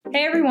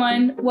Hey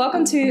everyone,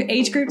 welcome to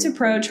Age Group to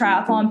Pro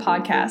Triathlon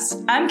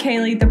Podcast. I'm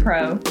Kaylee, the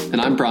pro.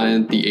 And I'm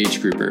Brian, the age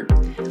grouper.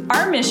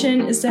 Our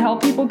mission is to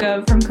help people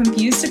go from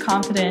confused to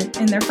confident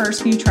in their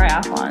first few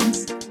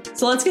triathlons.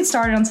 So let's get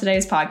started on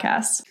today's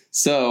podcast.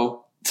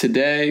 So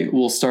today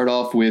we'll start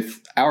off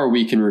with our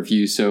week in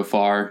review so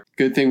far.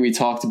 Good thing we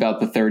talked about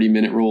the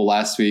 30-minute rule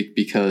last week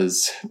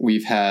because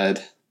we've had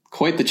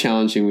quite the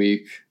challenging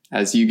week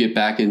as you get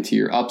back into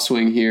your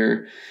upswing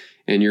here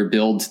and your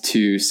build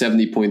to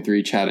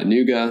 70.3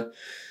 Chattanooga.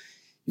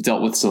 You've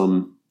dealt with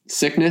some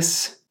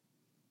sickness,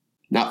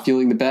 not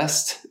feeling the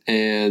best,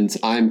 and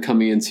I'm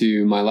coming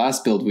into my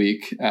last build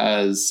week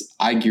as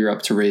I gear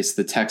up to race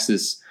the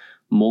Texas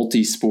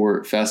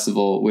Multi-Sport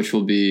Festival, which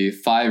will be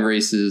 5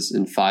 races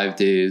in 5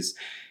 days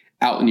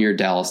out near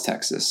Dallas,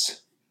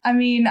 Texas. I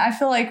mean, I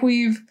feel like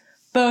we've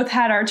both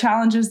had our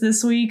challenges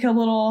this week, a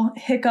little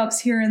hiccups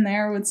here and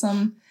there with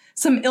some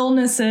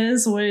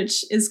illnesses,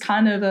 which is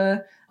kind of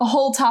a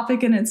whole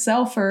topic in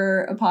itself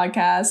for a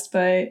podcast.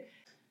 But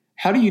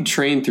how do you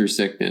train through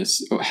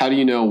sickness? How do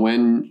you know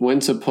when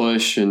to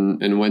push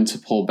and when to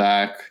pull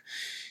back?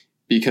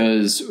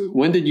 Because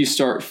when did you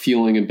start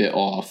feeling a bit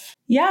off?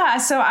 Yeah,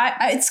 so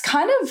it's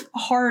kind of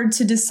hard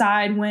to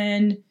decide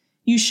when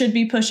you should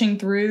be pushing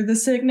through the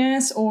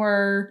sickness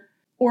or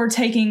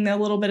taking a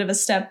little bit of a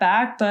step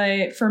back.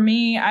 But for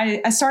me,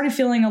 I started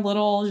feeling a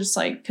little just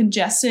like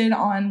congested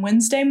on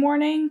Wednesday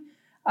morning.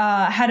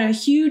 Had a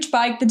huge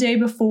bike the day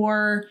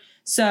before.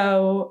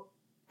 So,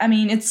 I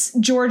mean, it's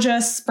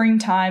Georgia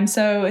springtime,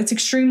 so it's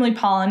extremely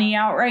polleny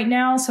out right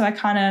now. So I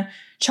kind of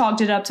chalked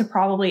it up to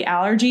probably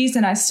allergies.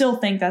 And I still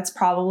think that's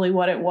probably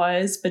what it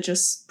was, but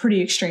just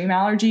pretty extreme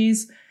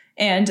allergies.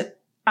 And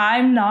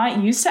I'm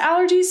not used to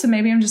allergies, so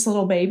maybe I'm just a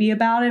little baby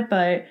about it.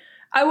 But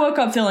I woke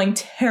up feeling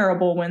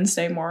terrible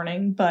Wednesday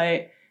morning,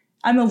 but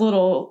I'm a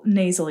little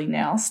nasally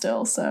now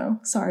still. So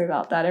sorry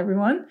about that,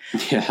 everyone.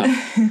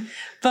 Yeah.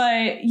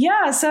 But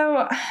yeah,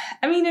 so,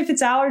 I mean, if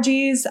it's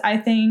allergies, I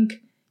think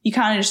you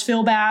kind of just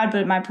feel bad,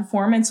 but my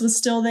performance was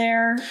still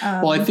there.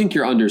 Well, I think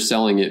you're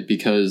underselling it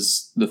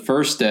because the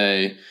first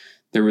day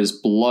there was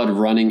blood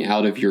running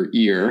out of your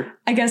ear.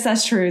 I guess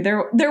that's true.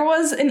 There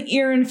was an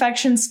ear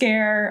infection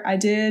scare. I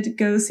did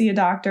go see a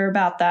doctor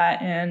about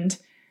that, and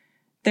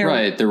there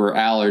were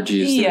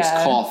allergies. Yeah. There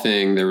was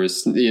coughing. There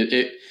was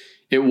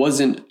it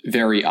wasn't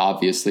very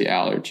obviously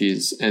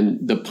allergies. And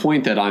the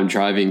point that I'm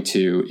driving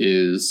to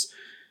is,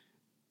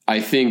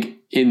 I think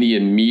in the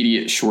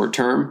immediate short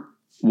term,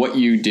 what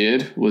you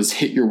did was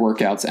hit your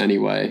workouts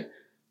anyway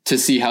to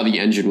see how the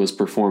engine was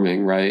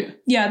performing, right?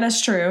 Yeah,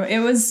 that's true. It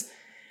was,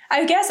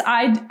 I guess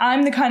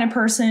I'm the kind of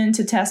person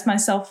to test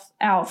myself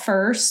out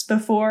first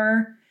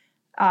before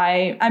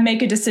I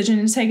make a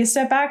decision to take a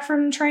step back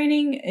from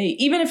training,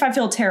 even if I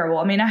feel terrible.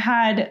 I mean, I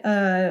had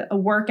a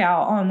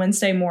workout on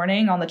Wednesday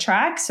morning on the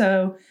track,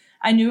 so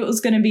I knew it was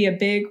going to be a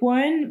big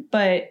one,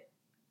 but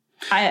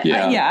I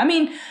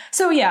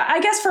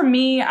guess for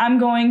me, I'm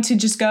going to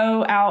just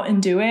go out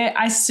and do it.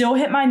 I still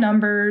hit my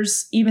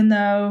numbers, even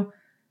though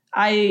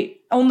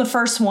on the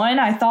first one,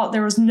 I thought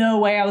there was no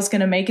way I was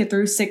going to make it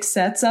through 6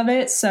 sets of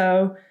it.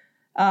 So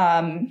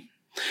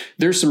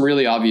there's some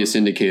really obvious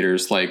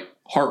indicators like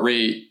heart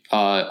rate,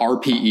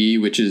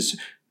 RPE, which is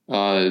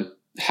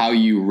how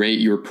you rate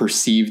your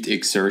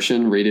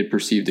rated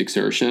perceived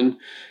exertion.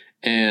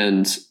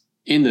 And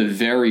in the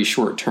very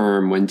short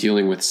term, when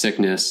dealing with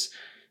sickness,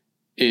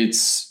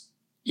 it's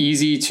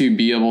easy to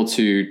be able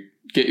to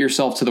get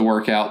yourself to the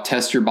workout,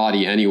 test your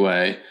body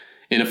anyway.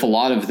 And if a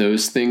lot of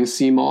those things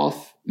seem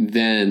off,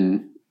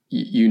 then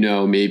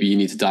maybe you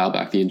need to dial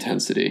back the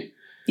intensity.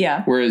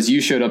 Yeah. Whereas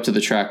you showed up to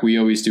the track, we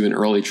always do an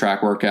early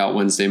track workout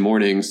Wednesday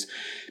mornings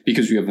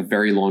because we have a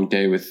very long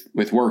day with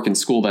work and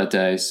school that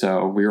day.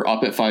 So we were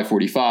up at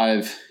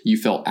 5:45. You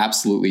felt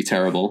absolutely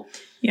terrible.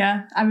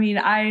 Yeah. I mean,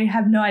 I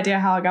have no idea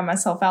how I got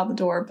myself out the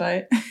door,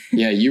 but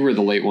yeah, you were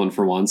the late one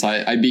for once.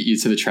 I beat you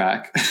to the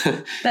track.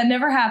 That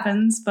never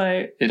happens,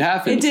 but it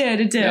happened.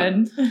 It did.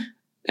 Yep.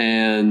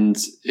 And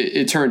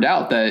it turned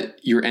out that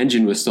your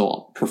engine was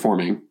still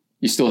performing.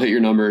 You still hit your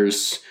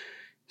numbers,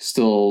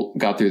 still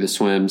got through the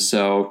swim.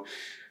 So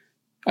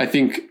I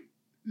think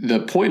the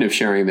point of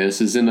sharing this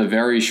is in the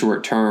very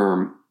short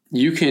term,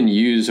 you can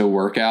use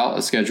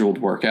a scheduled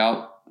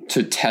workout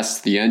to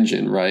test the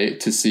engine, right?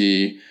 To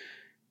see,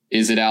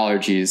 is it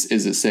allergies?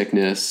 Is it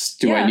sickness?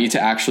 Do I need to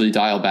actually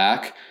dial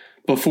back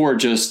before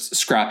just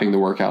scrapping the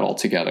workout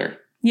altogether?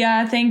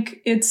 Yeah, I think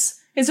it's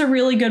a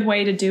really good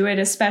way to do it,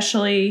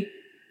 especially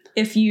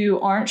if you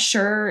aren't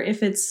sure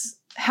if it's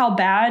how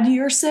bad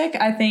you're sick.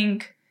 I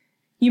think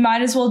you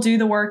might as well do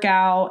the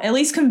workout, at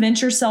least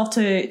convince yourself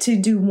to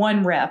do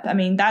 1 rep. I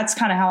mean, that's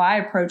kind of how I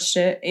approached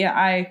it. Yeah,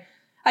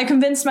 I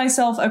convinced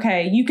myself,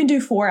 okay, you can do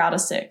 4 out of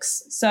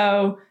 6.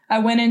 So I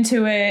went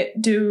into it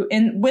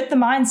with the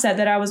mindset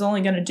that I was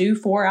only going to do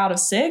 4 out of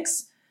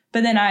 6.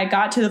 But then I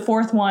got to the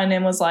 4th one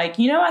and was like,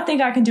 I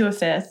think I can do a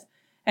 5th.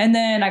 And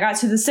then I got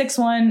to the 6th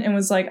one and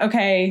was like,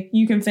 okay,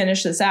 you can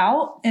finish this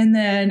out. And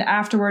then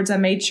afterwards, I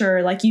made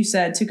sure, like you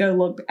said, to go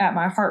look at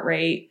my heart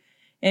rate.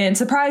 And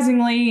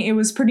surprisingly, it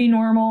was pretty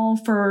normal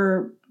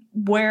for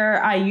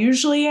where I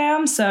usually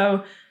am.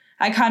 So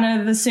I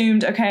kind of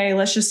assumed, okay,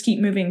 let's just keep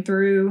moving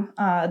through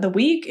the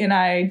week. And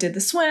I did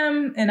the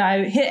swim and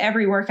I hit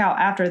every workout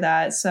after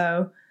that.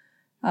 So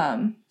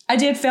I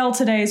did fail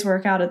today's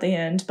workout at the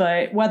end,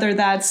 but whether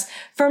that's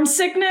from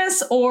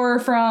sickness or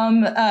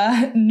from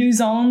new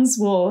zones,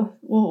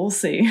 we'll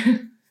see.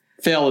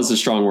 Fail is a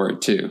strong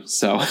word too.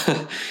 So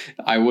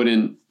I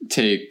wouldn't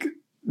take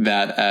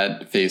that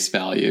at face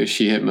value.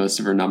 She hit most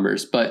of her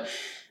numbers, but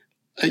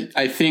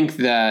I think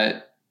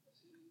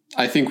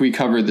we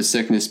covered the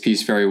sickness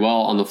piece very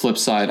well. On the flip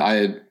side, I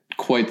had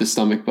quite the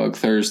stomach bug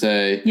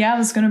Thursday. Yeah, I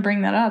was going to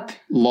bring that up.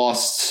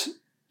 Lost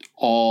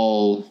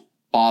all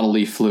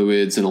bodily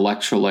fluids and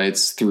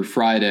electrolytes through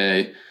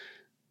Friday,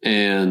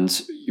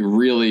 and you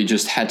really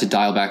just had to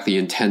dial back the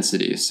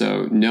intensity.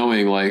 So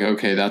knowing like,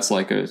 okay, that's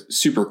like a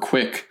super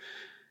quick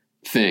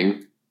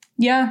thing.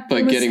 Yeah,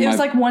 but it was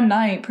like one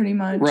night pretty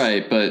much.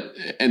 Right,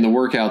 and the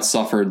workout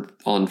suffered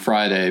on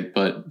Friday,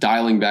 but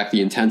dialing back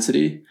the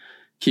intensity,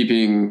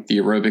 keeping the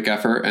aerobic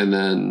effort, and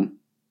then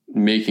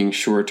making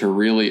sure to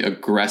really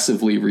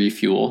aggressively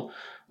refuel.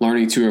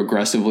 Learning to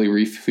aggressively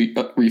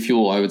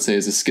refuel, I would say,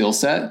 is a skill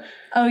set.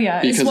 Oh,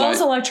 yeah. As well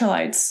as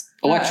electrolytes.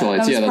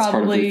 Electrolytes, that's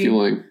part of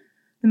refueling.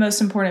 The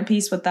most important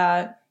piece with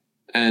that.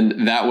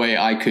 And that way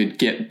I could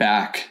get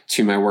back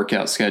to my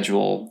workout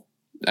schedule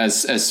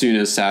as soon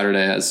as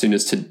Saturday,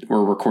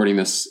 we're recording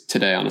this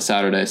today on a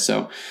Saturday.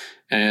 So,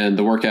 and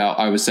the workout,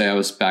 I would say I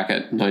was back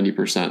at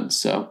 90%.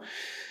 So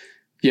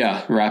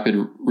yeah, rapid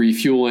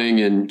refueling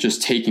and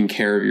just taking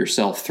care of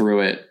yourself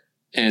through it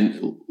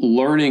and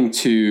learning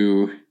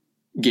to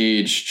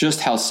gauge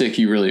just how sick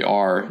you really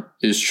are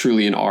is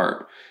truly an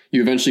art.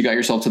 You eventually got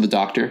yourself to the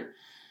doctor.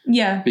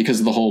 Yeah. Because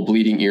of the whole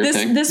bleeding ear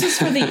thing. This was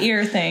for the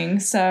ear thing.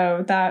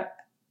 So that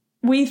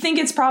we think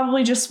it's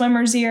probably just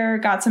swimmer's ear,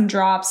 got some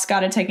drops,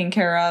 got it taken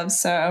care of.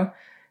 So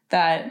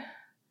that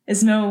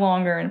is no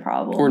longer a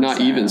problem. Or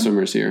not even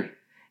swimmer's ear.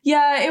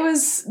 Yeah, it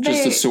was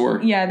just a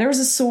sore. Yeah, there was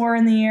a sore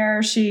in the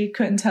ear. She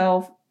couldn't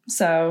tell.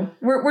 So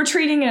we're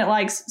treating it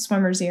like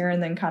swimmer's ear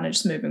and then kind of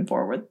just moving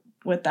forward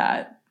with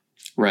that.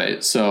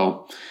 Right.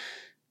 So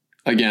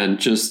again,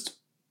 just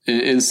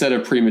instead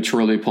of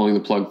prematurely pulling the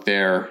plug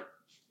there,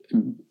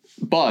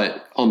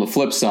 but on the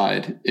flip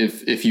side,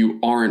 if you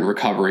aren't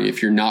recovering,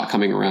 if you're not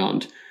coming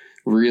around,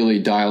 really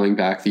dialing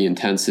back the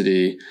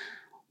intensity,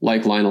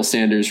 like Lionel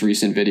Sanders'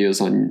 recent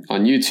videos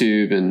on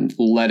YouTube, and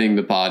letting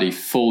the body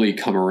fully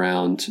come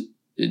around,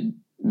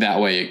 that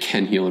way it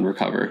can heal and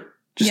recover.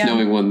 Just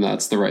knowing when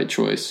that's the right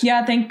choice.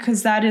 Yeah, I think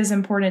because that is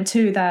important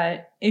too,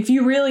 that if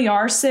you really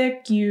are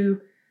sick,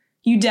 you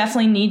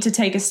definitely need to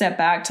take a step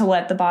back to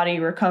let the body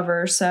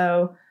recover.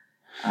 So,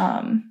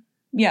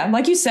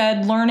 like you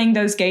said, learning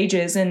those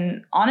gauges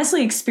and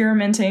honestly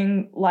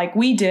experimenting like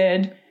we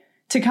did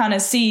to kind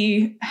of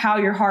see how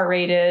your heart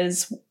rate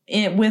is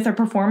with a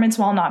performance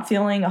while not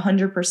feeling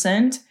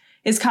 100%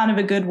 is kind of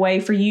a good way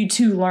for you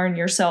to learn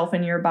yourself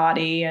and your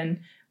body and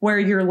where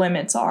your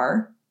limits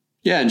are.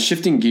 Yeah, and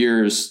shifting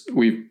gears,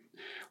 we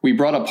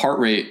brought up heart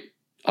rate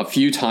a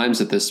few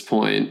times at this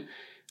point.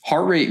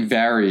 Heart rate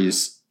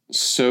varies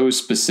so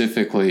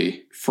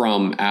specifically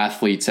from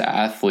athlete to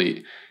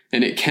athlete,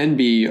 and it can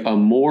be a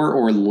more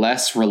or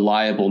less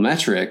reliable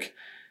metric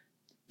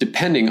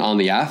depending on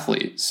the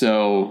athlete.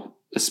 So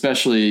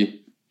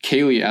especially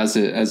Kaylee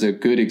as a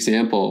good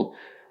example,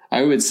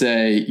 I would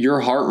say your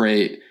heart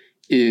rate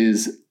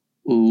is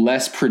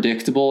less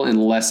predictable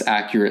and less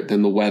accurate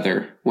than the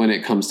weather when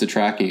it comes to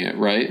tracking it,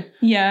 right?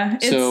 Yeah,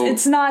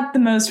 it's not the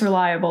most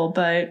reliable,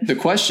 but the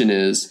question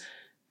is,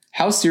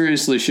 how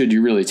seriously should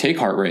you really take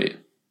heart rate,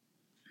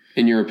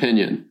 in your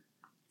opinion?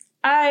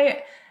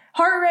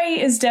 Heart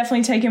rate is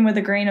definitely taken with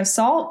a grain of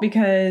salt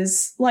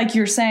because, like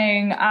you're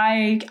saying,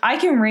 I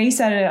can race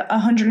at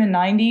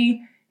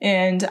 190,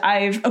 and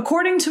I've,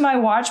 according to my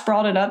watch,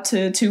 brought it up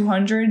to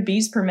 200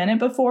 beats per minute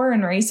before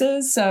in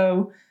races.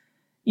 So,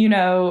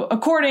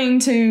 according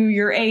to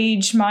your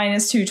age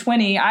minus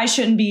 220, I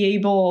shouldn't be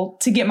able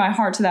to get my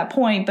heart to that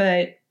point.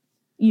 But,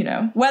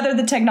 whether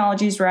the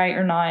technology is right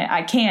or not,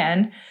 I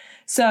can.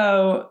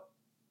 So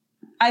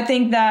I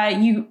think that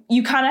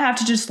you kind of have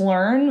to just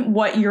learn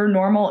what your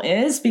normal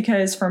is,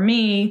 because for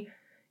me,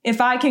 if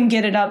I can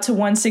get it up to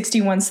 160,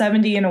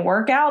 170 in a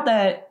workout,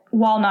 that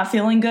while not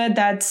feeling good,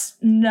 that's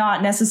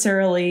not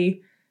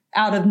necessarily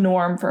out of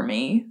norm for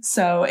me.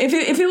 So if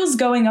it was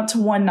going up to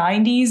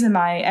 190s and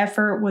my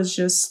effort was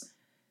just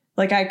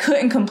like I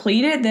couldn't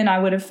complete it, then I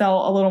would have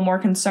felt a little more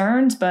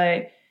concerned.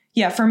 But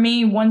yeah, for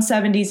me,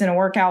 170s in a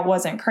workout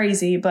wasn't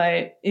crazy.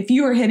 But if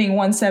you were hitting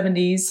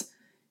 170s,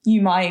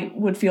 you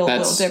would feel a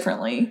little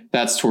differently.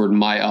 That's toward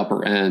my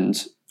upper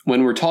end.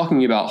 When we're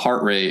talking about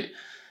heart rate,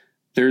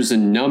 there's a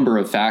number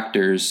of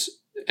factors.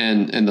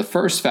 And the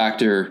first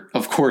factor,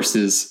 of course,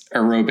 is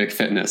aerobic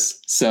fitness.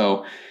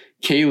 So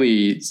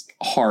Kaylee's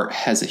heart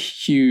has a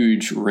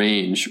huge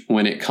range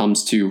when it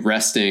comes to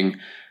resting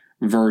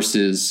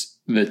versus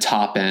the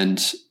top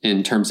end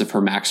in terms of her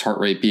max heart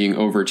rate being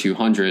over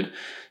 200.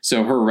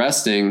 So her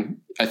resting,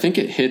 I think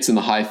it hits in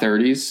the high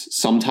 30s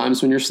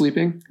sometimes when you're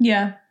sleeping.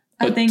 Yeah.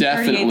 I think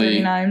 38,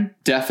 39.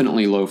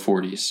 Definitely low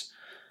 40s.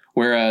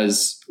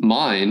 Whereas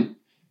mine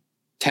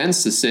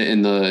tends to sit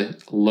in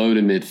the low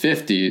to mid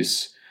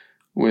 50s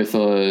with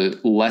a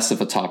less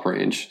of a top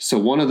range. So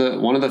one of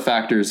the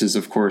factors is,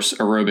 of course,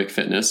 aerobic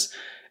fitness.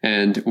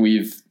 And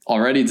we've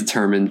already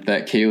determined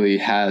that Kaylee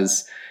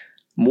has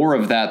more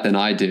of that than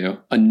I do.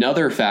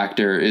 Another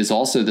factor is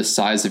also the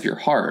size of your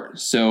heart.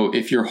 So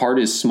if your heart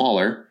is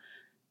smaller,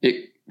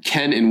 it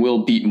can and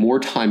will beat more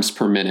times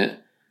per minute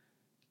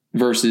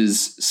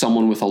versus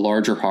someone with a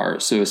larger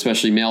heart. So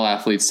especially male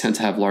athletes tend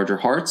to have larger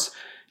hearts,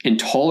 and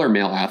taller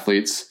male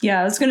athletes. Yeah,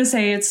 I was going to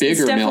say it's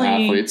definitely male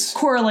athletes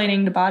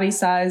correlating to body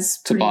size.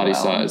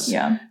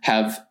 Yeah.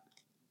 Have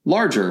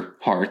larger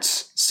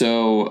hearts.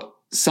 So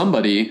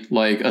somebody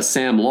like a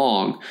Sam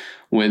Long,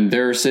 when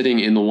they're sitting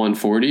in the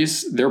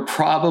 140s, they're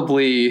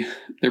probably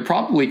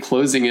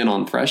closing in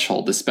on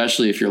threshold,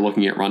 especially if you're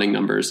looking at running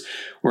numbers.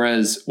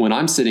 Whereas when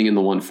I'm sitting in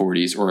the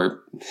 140s,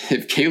 or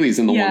if Kaylee's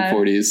in the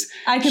 140s,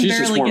 she's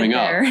just warming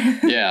up.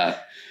 Yeah.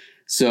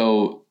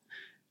 So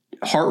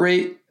heart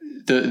rate,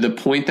 the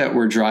point that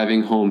we're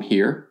driving home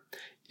here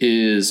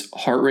is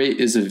heart rate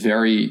is a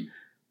very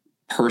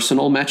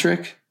personal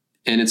metric,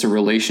 and it's a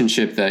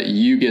relationship that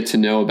you get to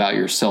know about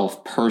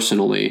yourself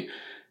personally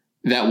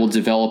that will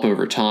develop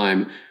over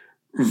time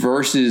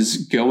versus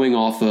going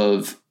off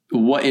of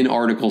what an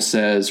article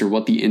says or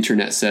what the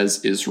internet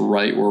says is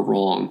right or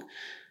wrong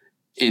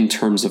in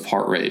terms of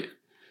heart rate.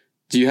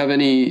 Do you have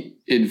any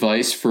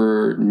advice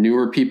for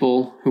newer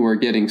people who are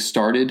getting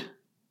started,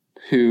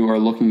 who are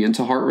looking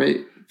into heart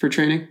rate for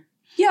training?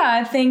 Yeah,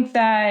 I think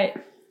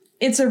that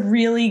it's a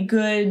really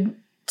good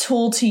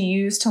tool to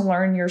use to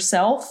learn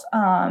yourself.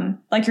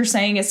 Like you're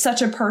saying, it's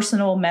such a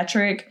personal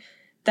metric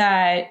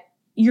that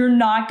you're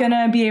not going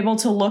to be able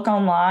to look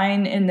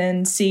online and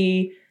then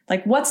see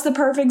like what's the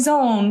perfect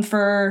zone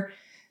for,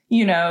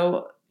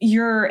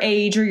 your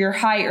age or your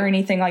height or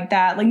anything like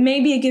that. Like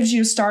maybe it gives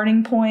you a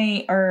starting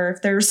point, or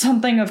if there's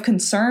something of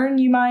concern,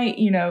 you might,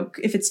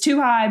 if it's too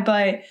high,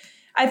 but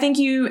I think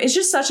it's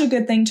just such a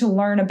good thing to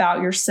learn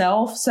about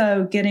yourself.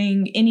 So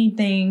getting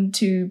anything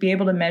to be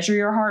able to measure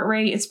your heart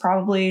rate is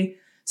probably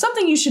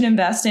something you should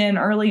invest in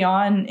early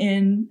on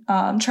in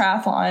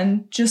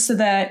triathlon, just so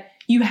that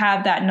you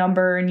have that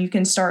number and you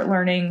can start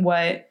learning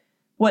what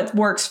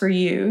works for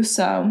you.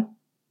 So,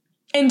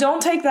 and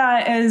don't take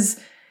that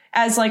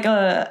as like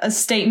a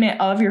statement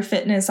of your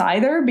fitness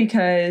either,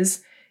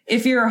 because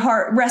if your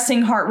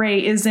resting heart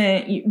rate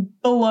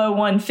isn't below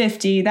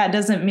 150, that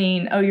doesn't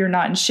mean, oh, you're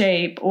not in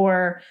shape.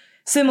 Or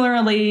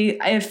similarly,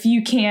 if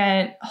you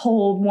can't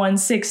hold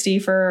 160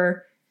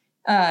 for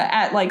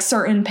at like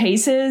certain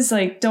paces,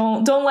 like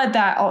don't let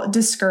that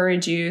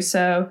discourage you.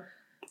 So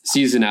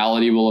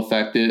seasonality will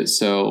affect it.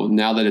 So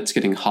now that it's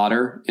getting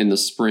hotter in the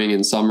spring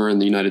and summer in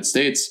the United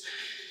States,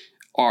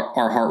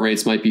 our heart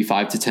rates might be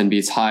 5 to 10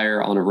 beats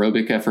higher on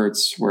aerobic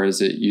efforts,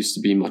 whereas it used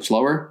to be much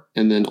lower.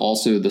 And then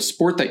also the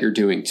sport that you're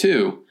doing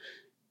too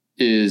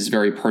is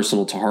very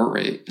personal to heart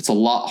rate. It's a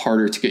lot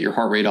harder to get your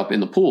heart rate up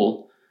in the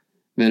pool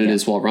than it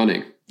is while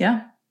running.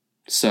 Yeah.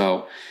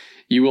 So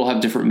you will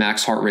have different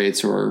max heart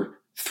rates or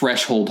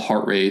threshold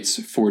heart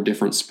rates for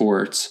different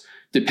sports,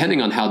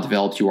 depending on how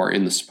developed you are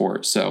in the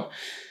sport. So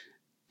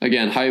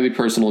again, highly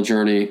personal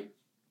journey,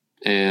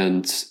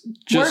 and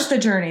just worth the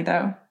journey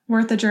though.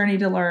 Worth the journey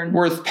to learn.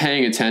 Worth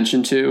paying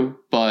attention to,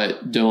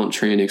 but don't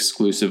train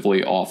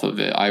exclusively off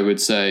of it. I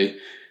would say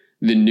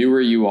the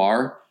newer you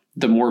are,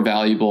 the more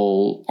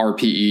valuable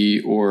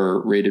RPE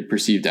or rated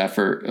perceived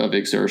effort of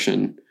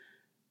exertion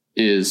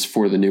is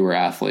for the newer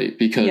athlete.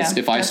 Because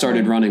if I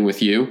started running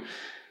with you,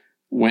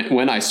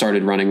 when I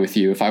started running with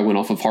you, if I went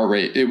off of heart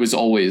rate, it was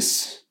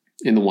always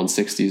in the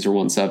 160s or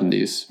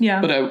 170s.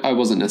 Yeah. But I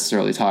wasn't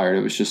necessarily tired.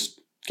 It was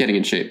just getting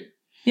in shape.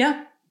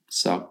 Yeah.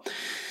 So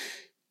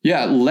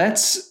yeah,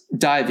 let's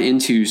dive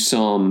into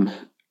some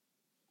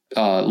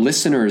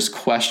listeners'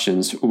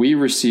 questions. We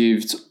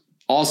received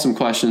awesome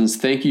questions.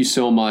 Thank you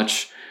so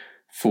much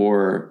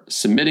for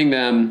submitting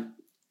them.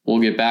 We'll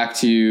get back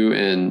to you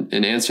and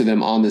answer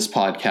them on this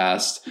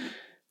podcast.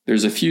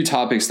 There's a few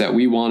topics that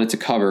we wanted to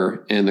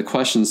cover, and the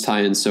questions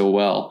tie in so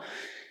well.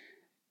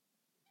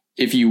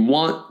 If you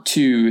want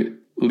to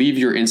leave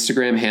your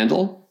Instagram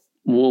handle,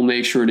 we'll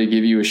make sure to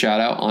give you a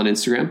shout out on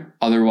Instagram.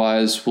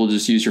 Otherwise, we'll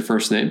just use your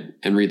first name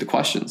and read the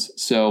questions.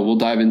 So we'll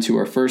dive into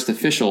our first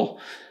official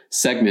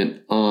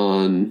segment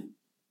on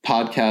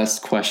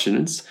podcast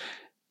questions.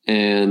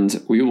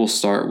 And we will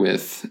start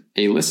with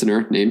a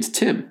listener named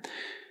Tim.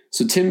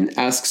 So Tim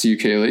asks you,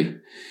 Kaylee,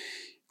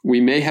 we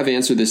may have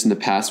answered this in the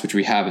past, which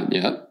we haven't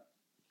yet,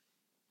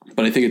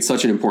 but I think it's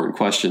such an important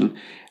question.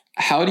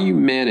 How do you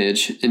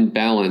manage and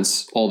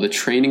balance all the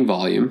training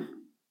volume,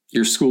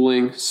 your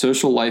schooling,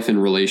 social life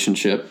and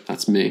relationship,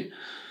 that's me,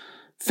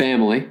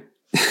 family,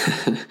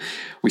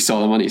 we saw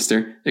them on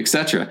Easter,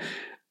 etc.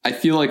 I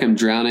feel like I'm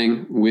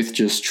drowning with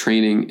just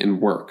training and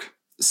work.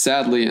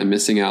 Sadly, I'm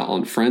missing out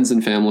on friends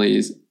and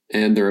families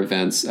and their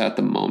events at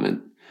the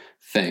moment.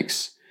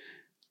 Thanks.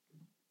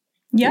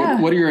 Yeah.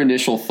 What are your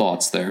initial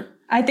thoughts there?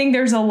 I think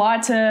there's a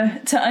lot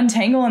to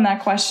untangle in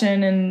that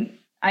question. And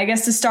I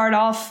guess to start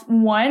off,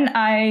 one,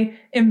 I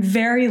am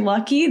very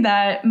lucky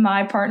that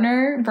my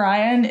partner,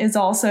 Brian, is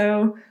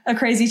also a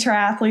crazy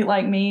triathlete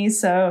like me.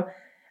 So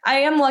I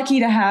am lucky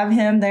to have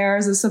him there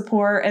as a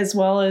support, as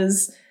well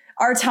as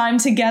our time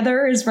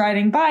together is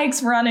riding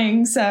bikes,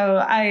 running.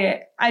 So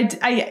I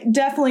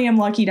definitely am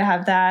lucky to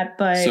have that.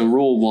 But so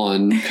rule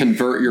 1,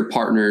 convert your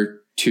partner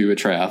to a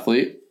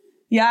triathlete.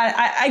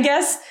 Yeah, I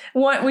guess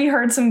what we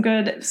heard some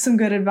good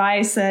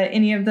advice that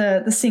any of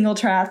the single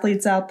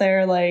triathletes out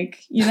there,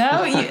 like,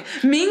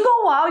 mingle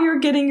while you're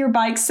getting your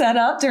bike set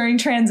up during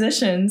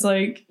transitions.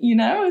 Like,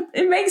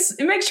 it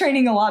makes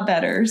training a lot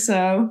better.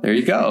 So there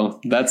you go.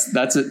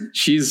 That's it.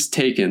 She's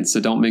taken, so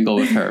don't mingle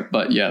with her.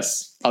 But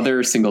yes,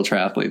 other single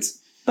triathletes.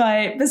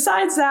 But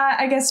besides that,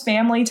 I guess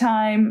family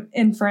time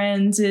and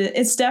friends,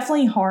 it's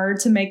definitely hard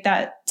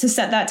to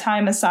set that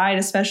time aside,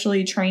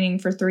 especially training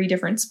for 3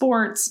 different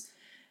sports.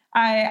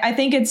 I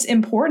think it's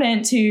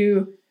important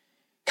to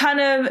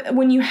kind of,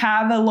 when you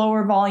have a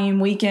lower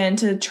volume weekend,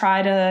 to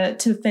try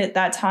to fit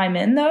that time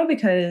in, though,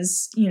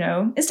 because,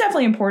 it's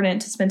definitely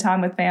important to spend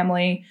time with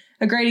family.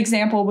 A great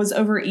example was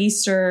over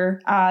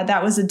Easter.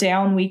 That was a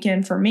down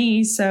weekend for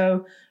me.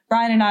 So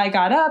Brian and I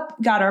got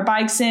our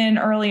bikes in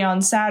early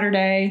on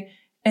Saturday,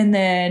 and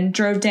then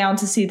drove down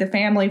to see the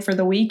family for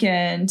the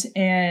weekend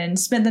and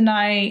spent the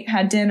night,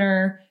 had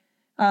dinner,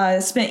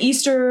 spent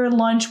Easter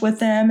lunch with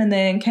them, and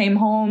then came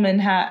home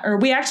and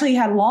we actually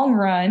had a long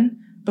run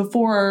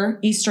before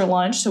Easter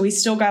lunch. So we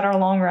still got our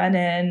long run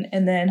in,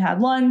 and then had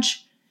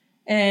lunch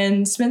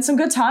and spent some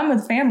good time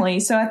with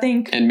family. So I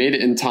think. And made it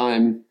in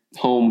time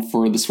home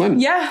for the swim.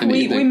 Yeah,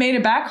 we made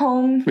it back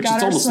home. Which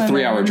is almost a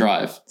 3-hour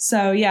drive.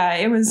 So yeah,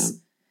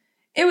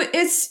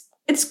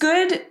 it's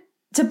good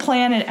to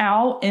plan it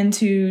out and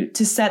to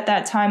set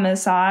that time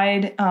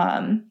aside.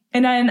 And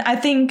then I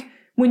think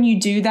when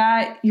you do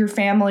that, your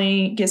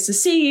family gets to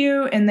see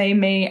you, and they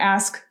may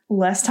ask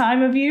less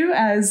time of you,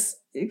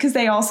 because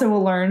they also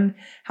will learn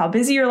how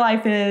busy your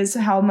life is,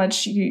 how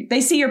much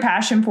they see your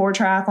passion for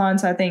triathlon.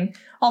 So I think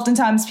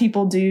oftentimes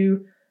people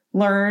do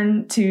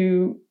learn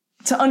to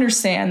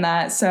understand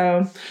that.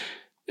 So,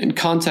 and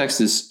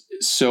context is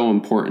so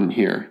important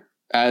here.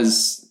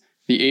 As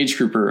the age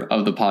grouper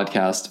of the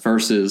podcast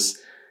versus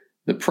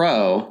the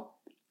pro,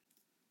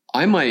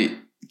 I might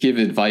give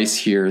advice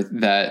here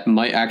that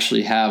might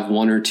actually have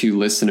 1 or 2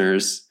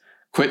 listeners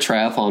quit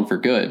triathlon for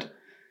good,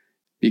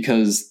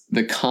 because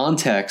the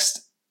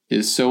context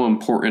is so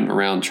important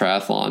around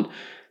triathlon.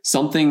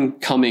 Something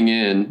coming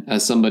in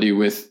as somebody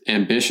with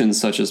ambitions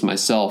such as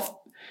myself,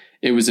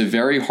 it was a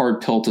very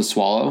hard pill to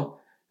swallow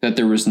that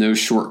there was no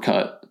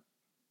shortcut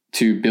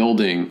to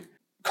building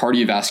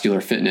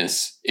cardiovascular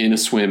fitness in a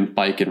swim,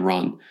 bike, and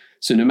run.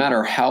 So no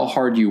matter how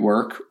hard you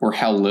work or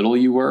how little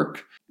you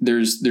work,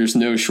 there's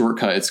no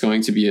shortcut. It's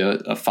going to be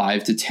a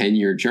 5 to 10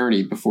 year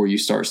journey before you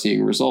start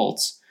seeing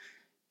results.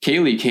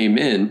 Kaylee came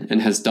in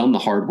and has done the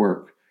hard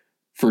work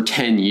for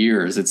 10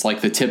 years. It's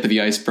like the tip of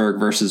the iceberg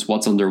versus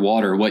what's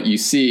underwater, what you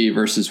see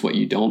versus what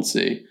you don't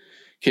see.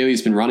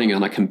 Kaylee's been running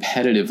on a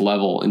competitive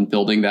level and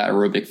building that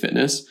aerobic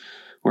fitness,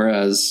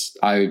 whereas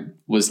I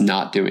was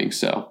not doing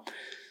so.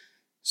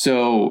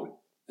 So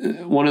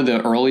one of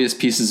the earliest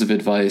pieces of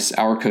advice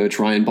our coach,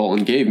 Ryan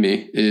Bolton, gave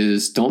me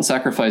is don't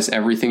sacrifice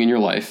everything in your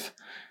life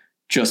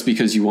just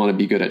because you want to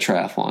be good at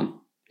triathlon.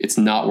 It's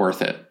not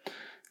worth it.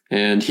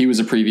 And he was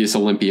a previous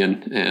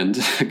Olympian and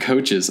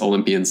coaches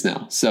Olympians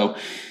now. So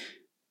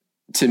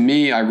to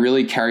me, I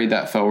really carried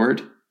that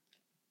forward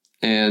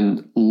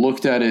and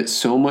looked at it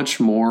so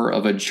much more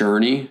of a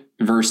journey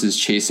versus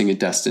chasing a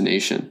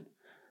destination.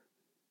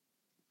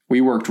 We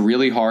worked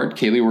really hard.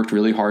 Kaylee worked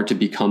really hard to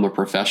become a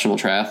professional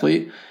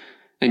triathlete.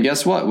 And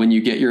guess what? When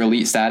you get your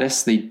elite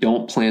status, they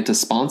don't plant a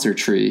sponsor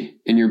tree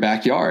in your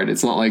backyard.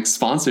 It's not like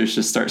sponsors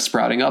just start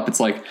sprouting up. It's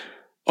like,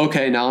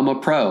 okay, now I'm a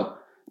pro.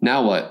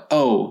 Now what?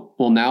 Oh,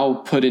 well, now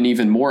put in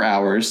even more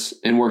hours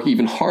and work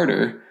even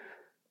harder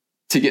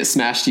to get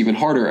smashed even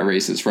harder at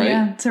races, right?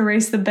 Yeah, to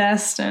race the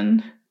best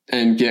and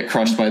get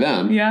crushed by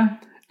them. Yeah.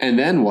 And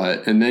then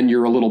what? And then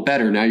you're a little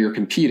better. Now you're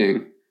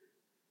competing.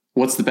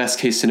 What's the best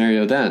case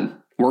scenario then?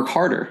 Work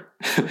harder,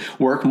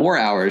 work more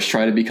hours,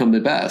 try to become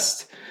the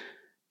best.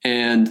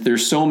 And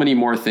there's so many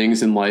more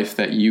things in life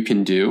that you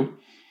can do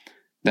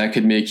that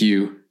could make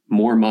you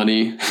more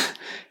money,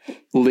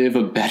 live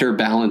a better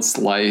balanced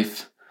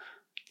life.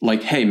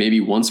 Like, hey, maybe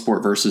 1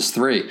 sport versus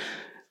 3.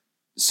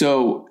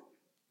 So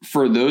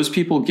for those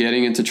people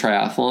getting into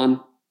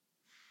triathlon,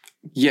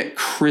 get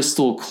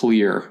crystal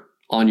clear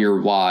on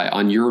your why,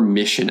 on your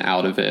mission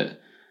out of it.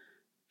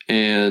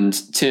 And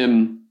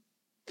Tim,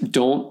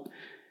 don't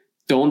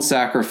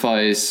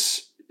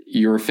sacrifice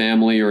your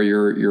family or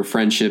your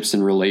friendships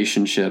and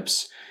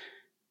relationships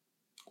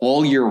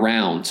all year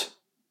round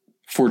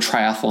for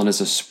triathlon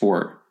as a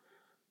sport,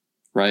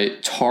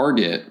 right?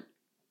 Target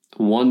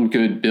one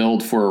good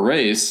build for a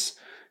race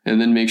and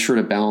then make sure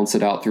to balance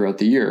it out throughout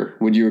the year.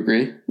 Would you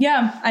agree?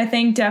 Yeah, I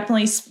think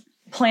definitely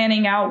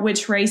planning out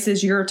which race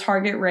is your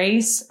target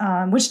race,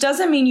 which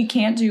doesn't mean you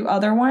can't do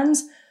other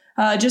ones.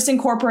 Just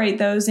incorporate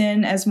those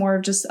in as more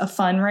of just a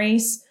fun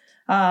race.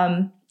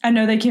 I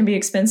know they can be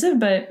expensive,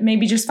 but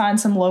maybe just find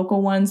some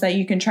local ones that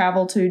you can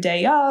travel to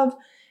day of,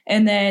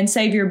 and then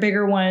save your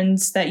bigger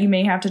ones that you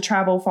may have to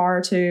travel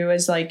far to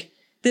as like,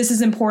 this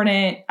is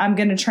important. I'm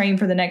going to train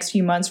for the next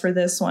few months for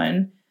this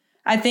one.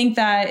 I think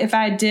that if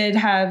I did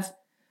have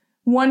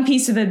one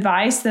piece of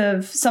advice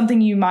of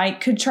something you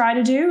could try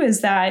to do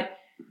is that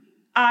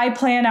I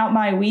plan out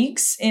my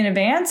weeks in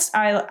advance.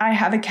 I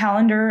have a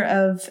calendar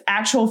of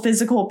actual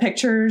physical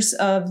pictures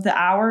of the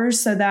hours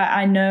so that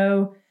I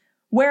know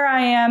where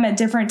I am at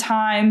different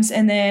times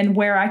and then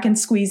where I can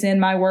squeeze in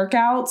my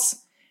workouts.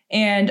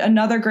 And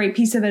another great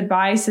piece of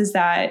advice is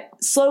that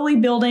slowly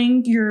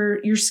building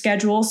your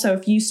schedule. So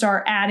if you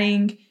start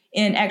adding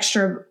in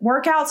extra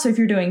workouts, so if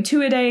you're doing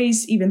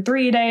 2-a-days, even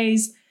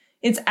 3-a-days,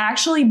 it's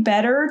actually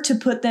better to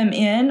put them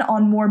in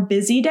on more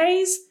busy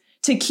days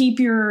to keep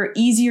your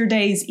easier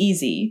days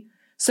easy.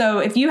 So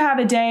if you have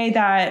a day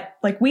that,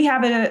 like we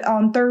have it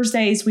on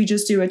Thursdays, we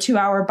just do a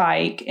 2-hour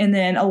bike and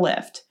then a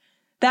lift.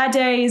 That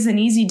day is an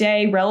easy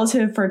day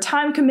relative for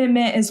time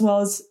commitment as well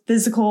as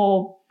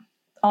physical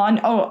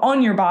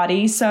on your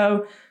body.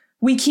 So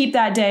we keep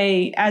that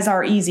day as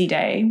our easy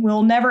day.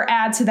 We'll never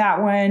add to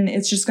that one.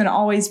 It's just going to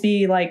always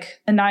be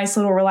like a nice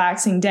little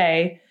relaxing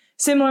day.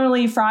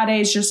 Similarly,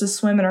 Friday is just a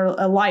swim or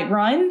a light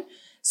run.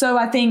 So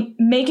I think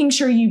making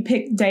sure you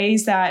pick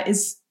days that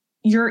is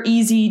your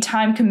easy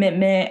time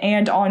commitment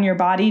and on your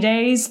body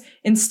days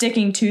and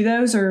sticking to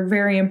those are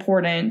very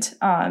important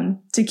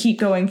to keep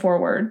going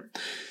forward.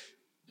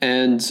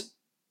 And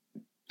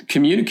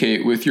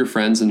communicate with your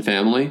friends and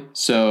family.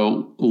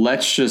 So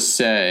let's just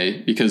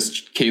say,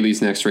 because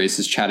Kaylee's next race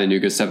is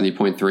Chattanooga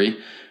 70.3,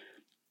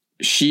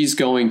 she's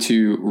going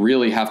to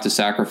really have to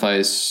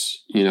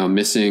sacrifice,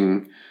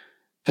 missing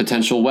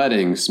potential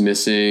weddings,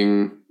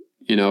 missing,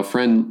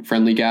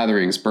 friendly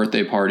gatherings,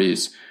 birthday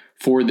parties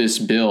for this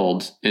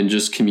build, and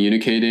just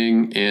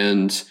communicating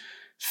and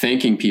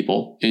thanking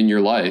people in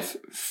your life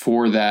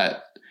for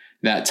that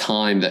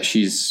time that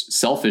she's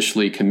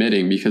selfishly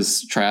committing,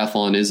 because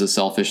triathlon is a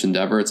selfish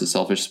endeavor. It's a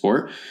selfish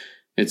sport.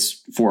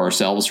 It's for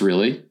ourselves,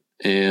 really.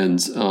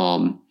 And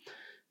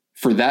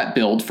for that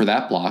build, for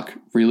that block,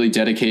 really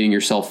dedicating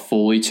yourself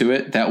fully to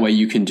it. That way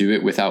you can do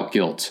it without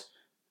guilt.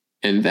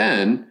 And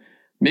then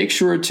make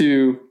sure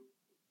to,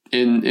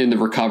 in the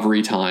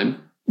recovery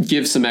time,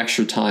 give some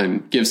extra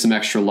time, give some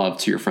extra love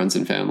to your friends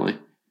and family.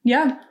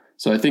 Yeah.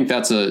 So I think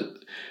that's a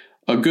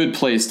good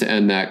place to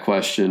end that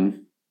question.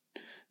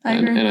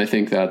 And I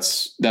think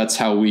that's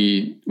how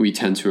we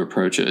tend to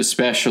approach it,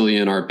 especially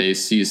in our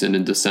base season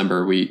in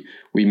December. We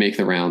make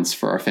the rounds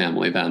for our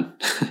family then.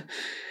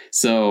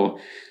 So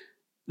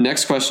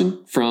next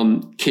question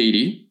from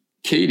Katie.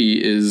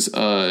 Katie is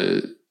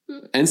a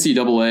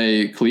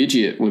NCAA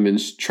collegiate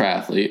women's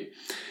triathlete.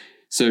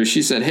 So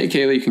she said, "Hey,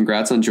 Kaylee,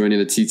 congrats on joining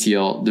the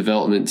TTL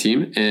development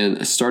team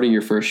and starting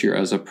your first year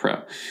as a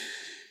pro."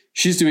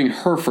 She's doing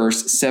her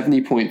first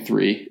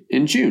 70.3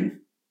 in June.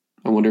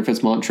 I wonder if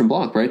it's Mont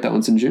Tremblant, right? That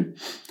one's in June.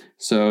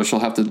 So she'll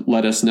have to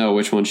let us know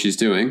which one she's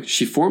doing.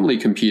 She formerly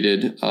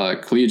competed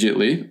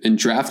collegiately in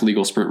draft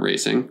legal sprint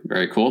racing.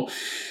 Very cool.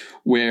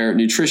 Where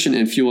nutrition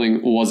and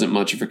fueling wasn't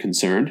much of a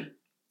concern.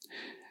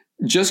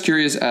 Just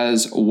curious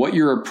as what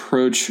your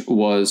approach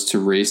was to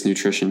race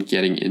nutrition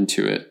getting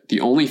into it. The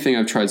only thing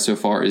I've tried so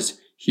far is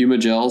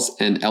Humagels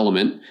and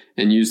Element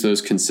and use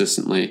those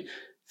consistently.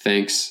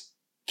 Thanks,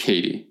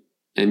 Katie.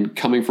 And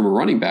coming from a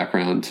running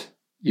background,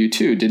 you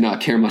too did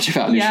not care much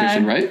about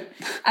nutrition, right?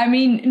 I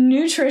mean,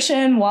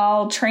 nutrition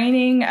while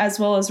training as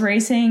well as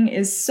racing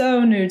is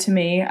so new to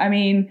me. I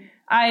mean,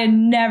 I had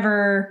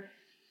never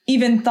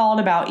even thought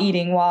about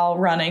eating while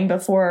running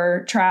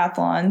before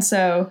triathlon.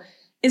 So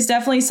it's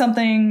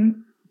definitely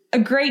a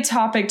great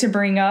topic to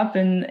bring up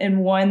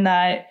and one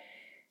that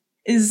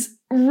is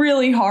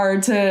really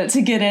hard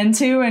to get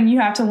into. And you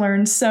have to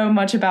learn so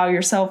much about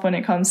yourself when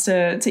it comes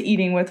to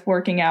eating with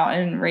working out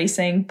and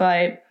racing.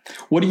 But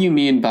what do you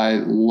mean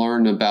by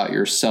learn about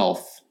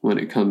yourself when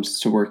it comes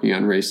to working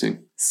on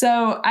racing?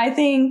 So I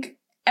think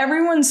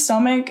everyone's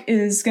stomach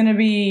is going to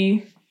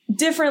be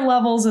different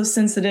levels of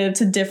sensitive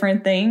to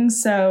different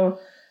things. So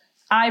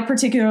I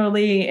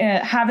particularly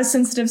have a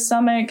sensitive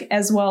stomach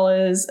as well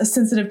as a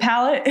sensitive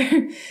palate.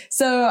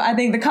 So I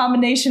think the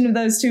combination of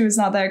those two is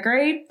not that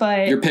great,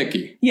 but you're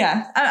picky.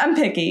 Yeah, I'm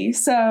picky.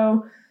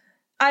 So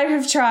I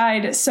have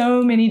tried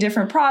so many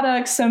different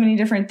products, so many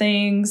different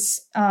things.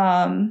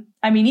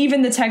 I mean,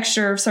 even the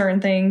texture of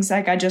certain things,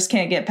 like I just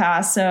can't get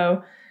past.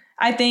 So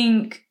I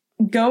think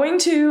going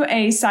to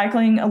a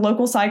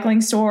local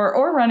cycling store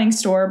or running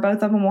store,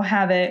 both of them will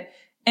have it,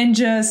 and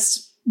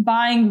just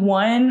buying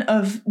one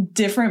of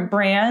different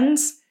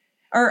brands,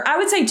 or I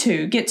would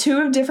say get two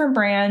of different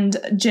brand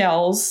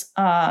gels,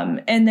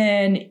 and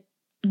then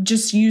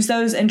just use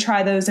those and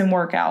try those in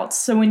workouts.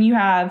 So when you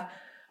have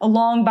a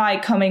long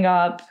bike coming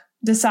up,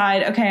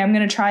 decide, okay, I'm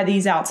going to try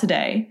these out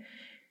today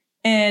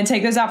and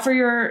take those out for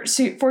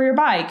your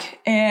bike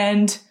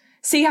and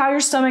see how your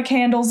stomach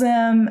handles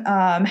them,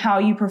 how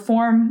you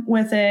perform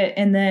with it.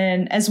 And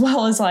then as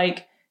well as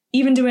like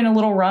even doing a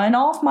little run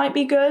off might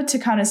be good to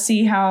kind of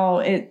see how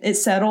it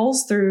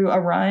settles through a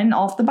run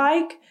off the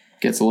bike.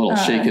 Gets a little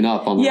shaken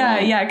up on the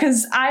run. Yeah,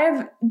 because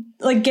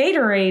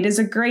Gatorade is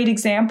a great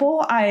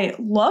example. I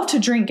love to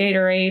drink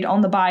Gatorade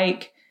on the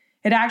bike.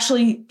 It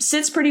actually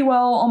sits pretty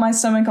well on my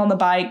stomach on the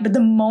bike, but the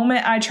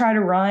moment I try to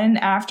run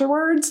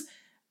afterwards,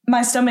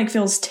 my stomach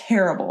feels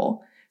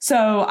terrible.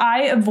 So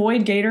I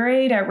avoid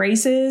Gatorade at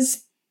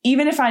races,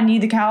 even if I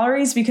need the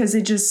calories,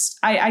 because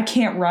I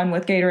can't run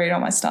with Gatorade on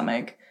my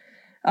stomach.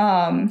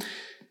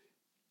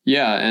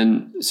 Yeah,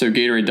 and so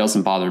Gatorade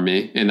doesn't bother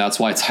me, and that's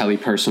why it's highly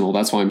personal.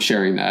 That's why I'm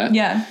sharing that.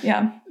 Yeah.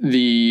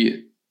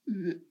 The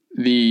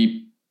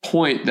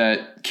point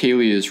that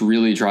Kaylee is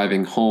really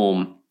driving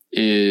home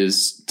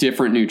is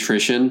different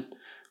nutrition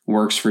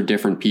works for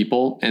different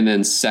people. And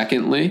then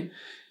secondly,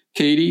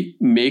 Katie,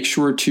 make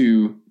sure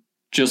to,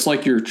 just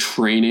like you're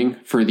training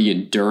for the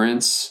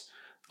endurance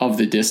of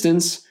the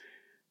distance,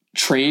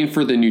 train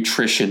for the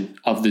nutrition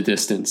of the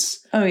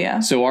distance. Oh, yeah.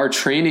 So our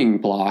training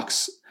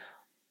blocks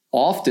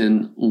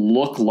often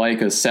look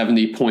like a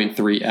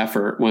 70.3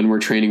 effort when we're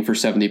training for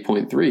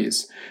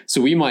 70.3s.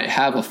 So we might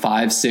have a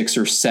 5, 6,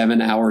 or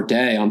 7 hour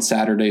day on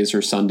Saturdays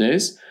or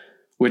Sundays,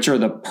 which are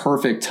the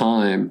perfect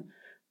time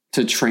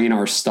to train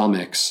our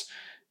stomachs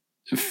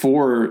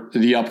for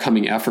the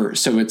upcoming effort.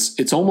 So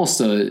it's almost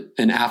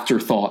an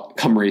afterthought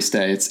come race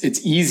day.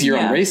 It's easier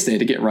on race day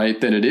to get right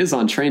than it is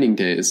on training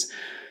days.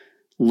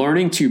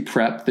 Learning to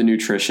prep the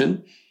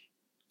nutrition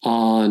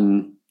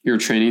on your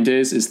training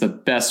days is the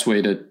best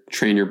way to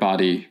train your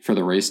body for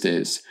the race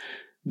days.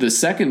 The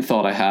second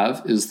thought I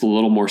have is the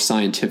little more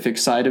scientific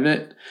side of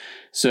it.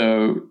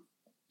 So,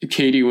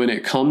 Katie, when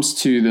it comes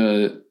to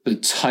the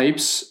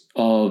types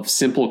of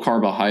simple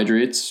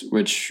carbohydrates,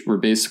 which we're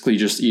basically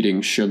just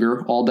eating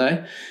sugar all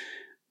day,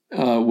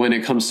 when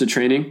it comes to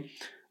training,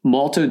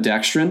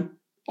 maltodextrin,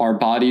 our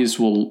bodies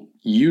will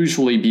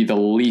usually be the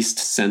least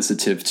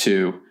sensitive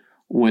to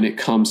when it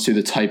comes to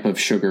the type of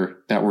sugar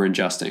that we're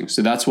ingesting.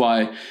 So that's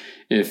why,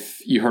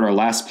 if you heard our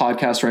last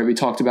podcast, right, we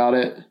talked about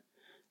it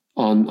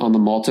on the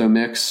malto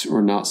mix,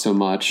 or not so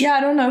much. Yeah,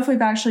 I don't know if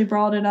we've actually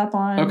brought it up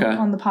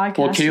on the podcast.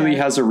 Well, Kaylee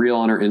has a reel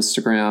on her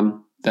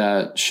Instagram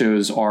that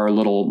shows our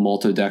little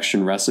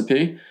maltodextrin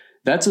recipe.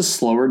 That's a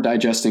slower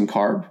digesting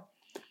carb.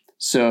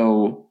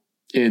 So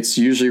it's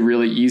usually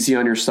really easy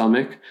on your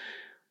stomach.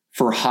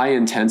 For high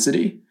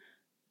intensity,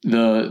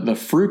 the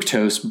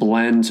fructose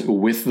blend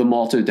with the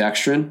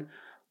maltodextrin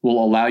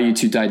will allow you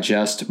to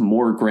digest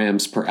more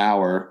grams per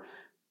hour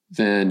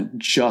than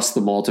just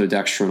the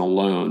maltodextrin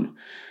alone.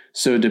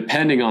 So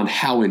depending on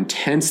how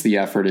intense the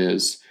effort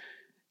is,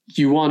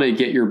 you want to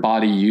get your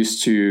body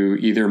used to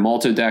either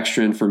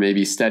maltodextrin for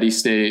maybe steady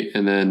state,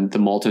 and then the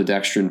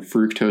maltodextrin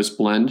fructose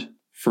blend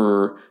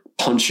for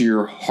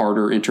punchier,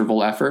 harder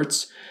interval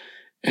efforts.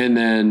 And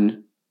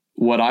then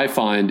what I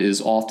find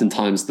is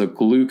oftentimes the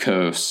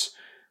glucose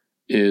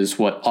is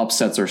what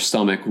upsets our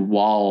stomach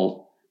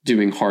while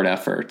doing hard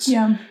efforts.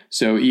 Yeah.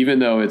 So even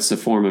though it's a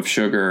form of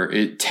sugar,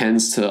 it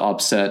tends to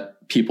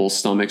upset people's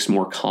stomachs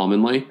more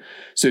commonly.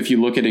 So if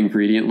you look at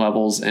ingredient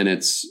levels and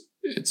it's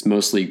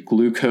mostly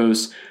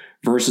glucose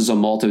versus a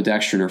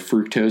maltodextrin or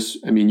fructose,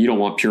 I mean, you don't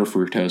want pure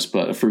fructose,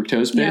 but a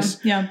fructose base,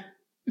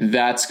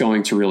 that's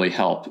going to really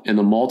help. And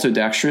the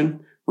maltodextrin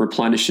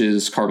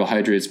replenishes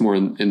carbohydrates more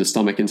in the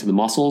stomach into the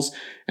muscles,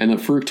 and the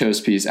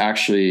fructose piece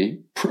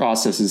actually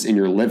processes in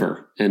your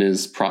liver and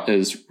is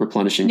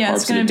replenishing carbs.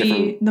 It's going to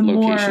be the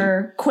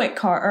more quick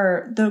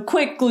the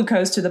quick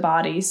glucose to the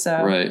body.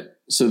 So right.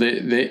 So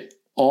they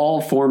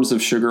all forms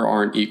of sugar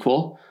aren't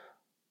equal.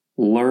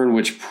 Learn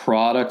which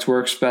product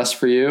works best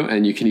for you,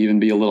 and you can even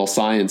be a little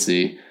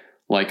sciencey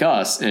like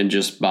us and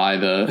just buy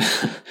the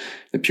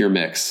the pure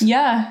mix.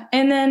 Yeah,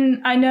 and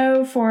then I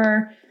know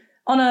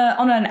on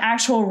an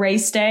actual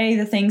race day,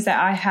 the things that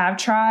I have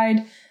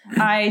tried,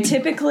 I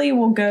typically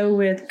will go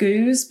with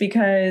goos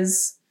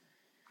because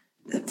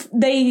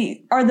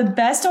they are the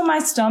best on my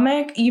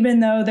stomach, even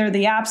though they're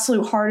the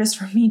absolute hardest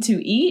for me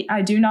to eat.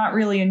 I do not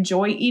really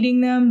enjoy eating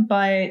them,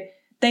 but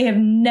they have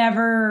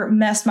never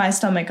messed my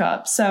stomach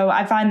up. So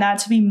I find that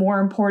to be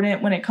more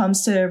important when it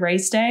comes to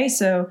race day.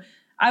 So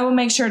I will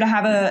make sure to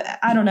have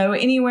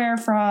anywhere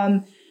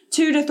from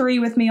 2 to 3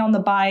 with me on the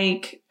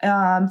bike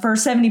for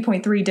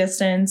 70.3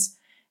 distance.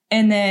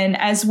 And then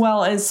as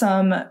well as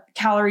some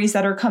calories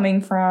that are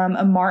coming from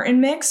a Martin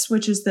mix,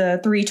 which is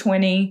the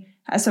 320.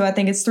 So I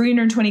think it's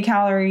 320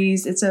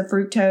 calories. It's a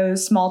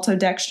fructose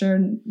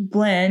maltodextrin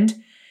blend.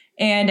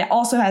 And it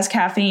also has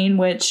caffeine,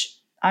 which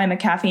I'm a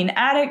caffeine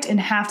addict and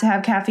have to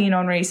have caffeine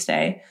on race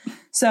day.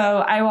 So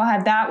I will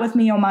have that with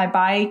me on my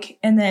bike.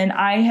 And then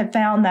I have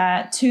found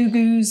that 2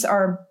 goos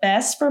are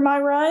best for my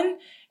run,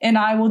 and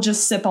I will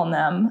just sip on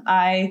them.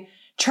 I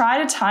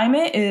try to time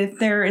it. If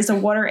there is a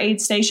water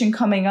aid station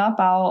coming up,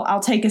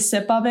 I'll take a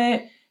sip of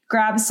it,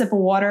 grab a sip of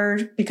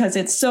water, because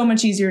it's so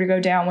much easier to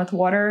go down with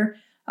water.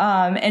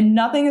 And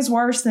nothing is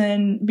worse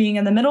than being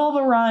in the middle of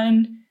a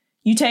run.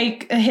 You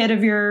take a hit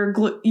of your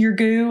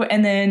goo,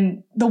 and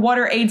then the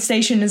water aid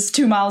station is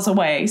 2 miles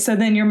away. So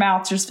then your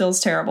mouth just feels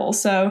terrible.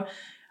 So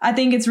I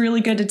think it's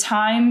really good to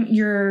time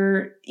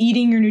your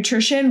eating, your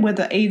nutrition with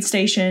the aid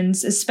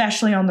stations,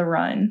 especially on the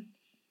run.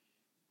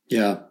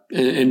 Yeah.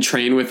 And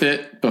train with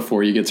it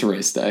before you get to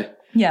race day.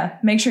 Yeah.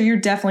 Make sure you're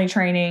definitely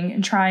training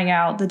and trying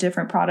out the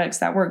different products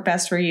that work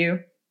best for you.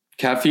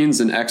 Caffeine's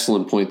an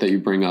excellent point that you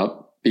bring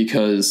up,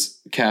 because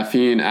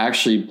caffeine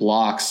actually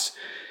blocks,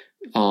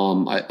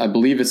 I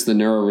believe it's the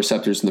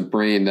neuroreceptors in the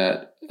brain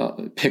that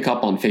pick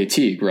up on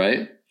fatigue,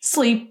 right?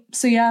 Sleep.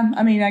 So yeah,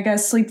 I mean, I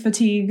guess sleep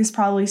fatigue is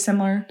probably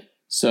similar.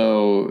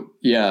 So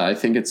yeah, I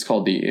think it's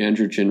called the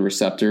androgen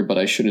receptor, but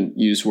I shouldn't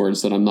use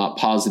words that I'm not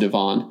positive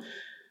on.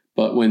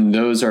 But when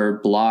those are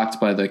blocked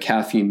by the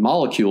caffeine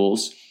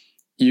molecules,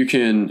 you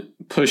can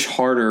push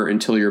harder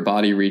until your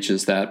body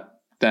reaches that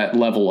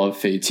level of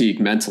fatigue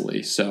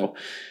mentally. So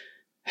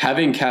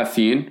having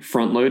caffeine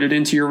front loaded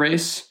into your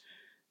race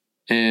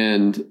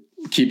and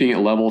keeping it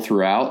level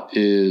throughout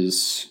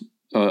is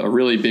a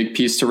really big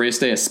piece to race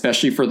day,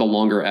 especially for the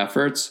longer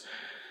efforts.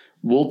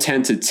 We'll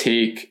tend to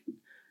take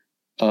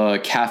a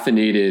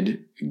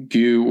caffeinated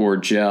goo or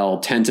gel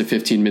 10 to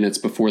 15 minutes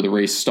before the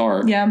race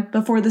starts. Yeah,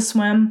 before the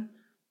swim.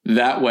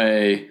 That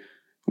way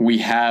we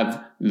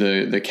have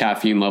the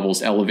caffeine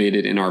levels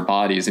elevated in our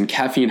bodies, and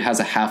caffeine has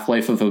a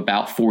half-life of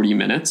about 40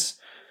 minutes.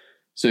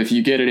 So if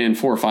you get it in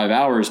 4 or 5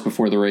 hours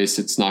before the race,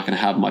 it's not going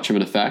to have much of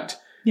an effect.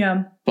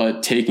 Yeah.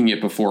 But taking it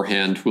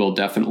beforehand will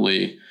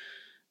definitely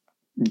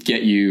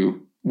get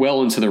you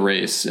well into the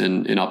race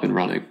and up and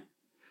running.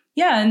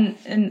 Yeah.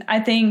 And I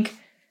think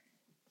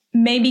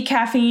maybe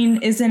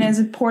caffeine isn't as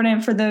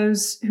important for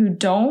those who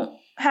don't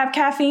have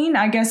caffeine.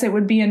 I guess it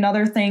would be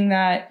another thing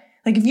that,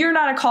 like, if you're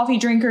not a coffee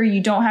drinker,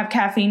 you don't have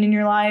caffeine in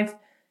your life,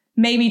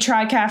 maybe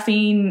try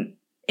caffeine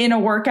in a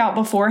workout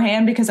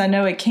beforehand, because I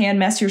know it can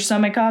mess your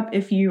stomach up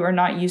if you are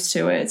not used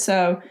to it.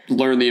 So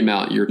learn the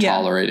amount you're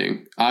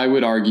tolerating. I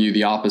would argue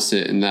the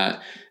opposite, in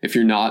that if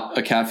you're not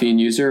a caffeine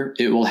user,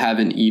 it will have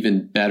an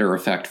even better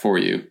effect for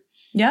you.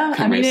 Yeah,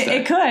 I mean,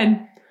 it could.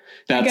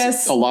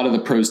 That's a lot of the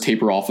pros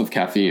taper off of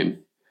caffeine.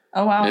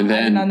 Oh, wow. And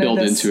then build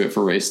into it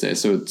for race day.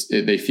 So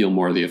they feel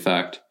more of the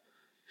effect.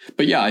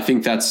 But yeah, I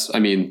think that's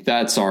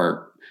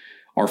our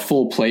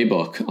full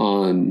playbook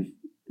on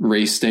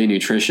race day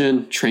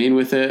nutrition. Train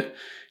with it,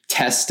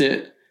 test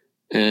it,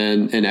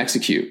 and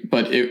execute.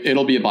 But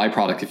it'll be a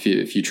byproduct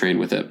if you train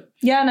with it.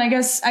 Yeah, and I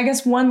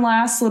guess one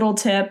last little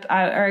tip,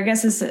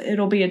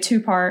 it'll be a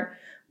 2-part.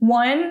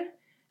 One,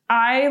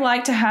 I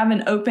like to have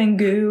an open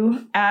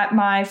goo at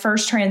my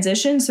first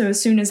transition. So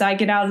as soon as I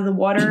get out of the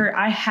water,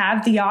 I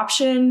have the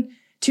option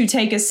to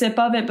take a sip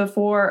of it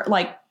before,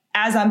 like,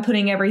 as I'm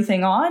putting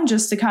everything on,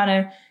 just to kind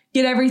of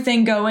get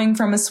everything going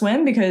from a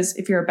swim. Because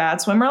if you're a bad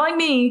swimmer like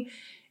me,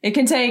 it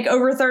can take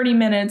over 30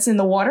 minutes in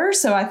the water.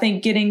 So I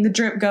think getting the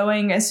drip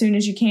going as soon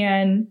as you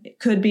can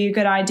could be a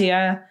good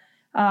idea.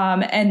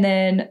 And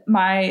then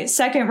my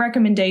second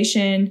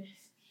recommendation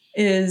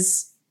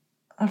is,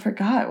 I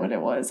forgot what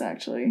it was,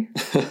 actually.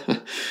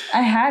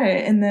 I had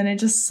it and then it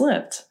just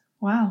slipped.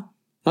 Wow.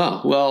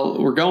 Oh, well,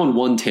 we're going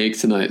one take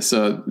tonight.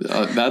 So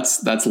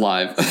that's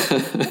live.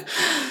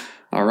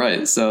 All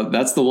right. So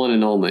that's the one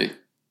and only.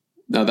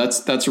 Now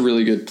that's a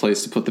really good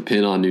place to put the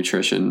pin on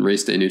nutrition,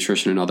 race day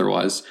nutrition and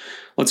otherwise.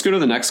 Let's go to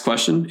the next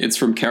question. It's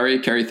from Carrie.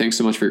 Carrie, thanks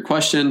so much for your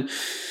question.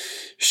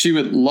 She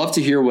would love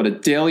to hear what a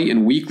daily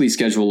and weekly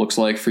schedule looks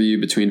like for you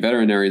between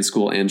veterinarian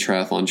school and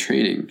triathlon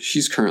training.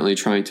 She's currently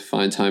trying to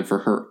find time for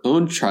her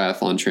own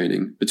triathlon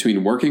training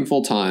between working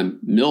full-time,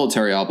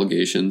 military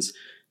obligations,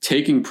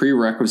 taking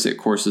prerequisite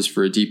courses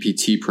for a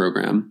DPT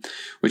program,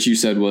 which you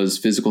said was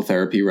physical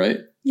therapy, right?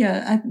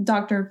 Yeah,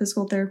 doctor of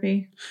physical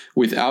therapy.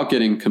 Without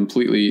getting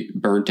completely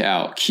burnt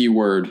out.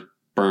 Keyword,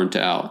 burnt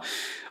out.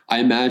 I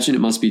imagine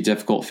it must be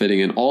difficult fitting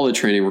in all the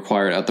training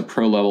required at the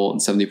pro level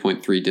and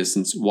 70.3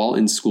 distance while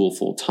in school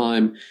full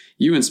time.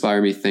 You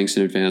inspire me. Thanks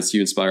in advance. You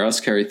inspire us,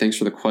 Carrie. Thanks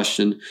for the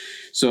question.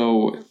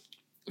 So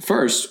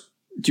first,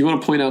 do you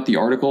want to point out the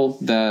article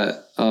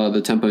that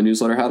the Tempo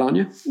newsletter had on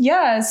you?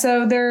 Yeah.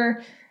 So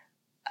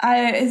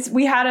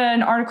we had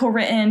an article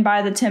written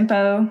by the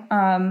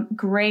Tempo,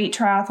 great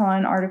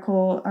triathlon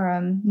article,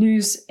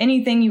 news,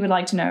 anything you would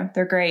like to know.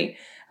 They're great.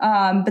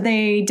 But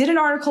they did an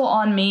article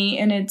on me,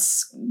 and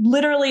it's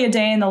literally a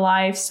day in the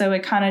life. So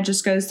it kind of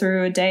just goes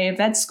through a day of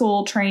vet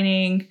school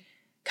training,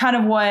 kind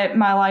of what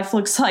my life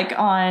looks like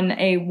on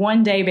a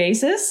 1-day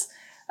basis.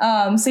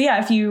 So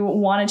yeah, if you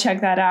want to check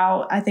that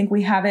out, I think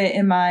we have it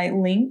in my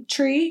link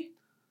tree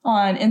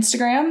on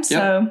Instagram. Yep.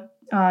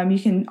 So you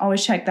can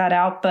always check that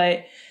out.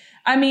 But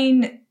I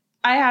mean,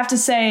 I have to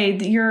say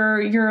that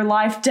your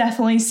life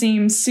definitely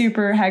seems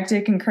super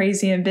hectic and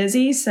crazy and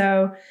busy.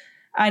 So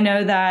I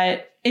know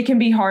that it can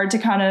be hard to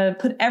kind of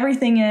put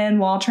everything in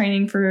while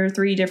training for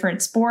 3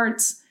 different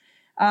sports.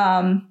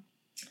 I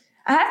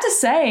have to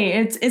say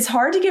it's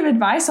hard to give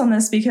advice on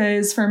this,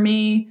 because for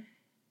me,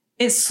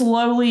 it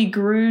slowly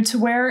grew to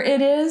where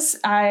it is.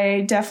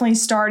 I definitely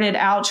started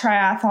out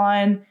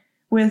triathlon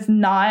with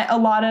not a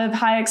lot of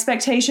high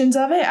expectations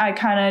of it. I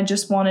kind of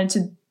just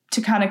wanted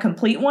to kind of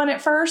complete one at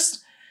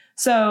first.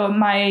 So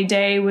my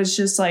day was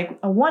just like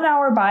a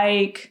 1-hour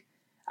bike,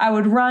 I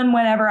would run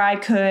whenever I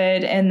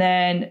could and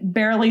then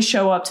barely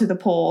show up to the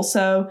pool.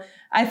 So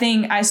I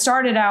think I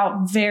started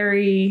out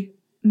very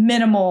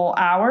minimal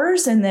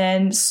hours and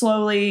then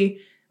slowly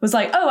was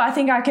like, oh, I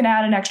think I can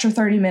add an extra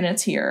 30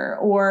 minutes here,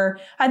 or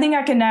I think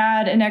I can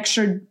add an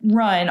extra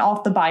run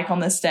off the bike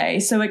on this day.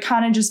 So it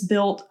kind of just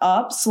built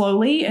up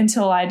slowly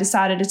until I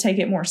decided to take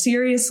it more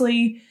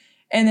seriously.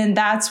 And then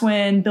that's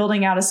when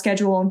building out a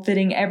schedule and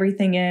fitting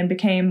everything in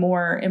became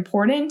more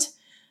important.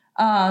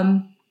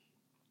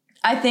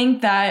 I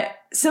think that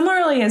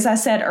similarly, as I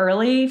said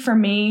early, for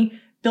me,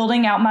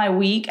 building out my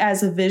week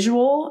as a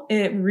visual,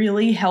 it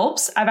really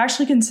helps. I've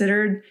actually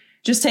considered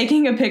just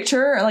taking a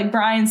picture. Like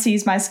Brian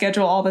sees my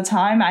schedule all the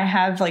time. I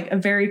have like a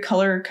very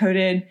color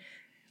coded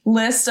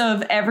list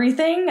of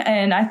everything.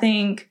 And I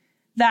think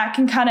that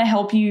can kind of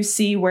help you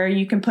see where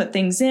you can put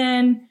things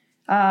in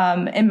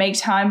and make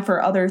time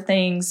for other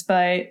things.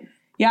 But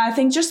yeah, I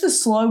think just the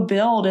slow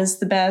build is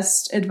the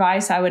best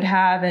advice I would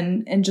have,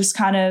 and just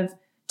kind of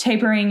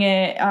tapering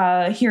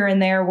it here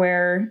and there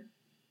where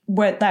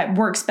what that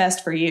works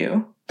best for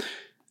you.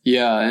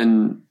 Yeah.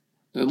 And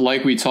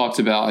like we talked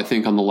about, I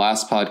think on the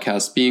last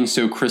podcast, being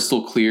so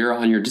crystal clear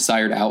on your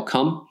desired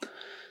outcome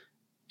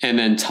and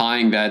then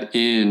tying that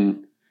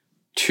in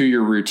to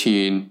your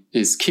routine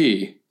is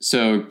key.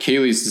 So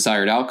Kaylee's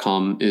desired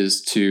outcome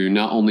is to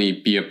not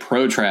only be a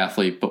pro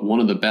triathlete, but one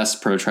of the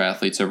best pro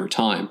triathletes over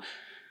time.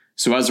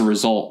 So as a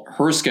result,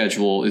 her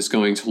schedule is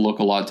going to look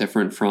a lot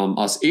different from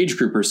us age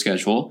grouper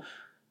schedule,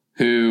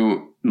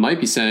 who might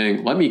be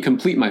saying, let me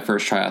complete my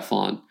first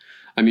triathlon.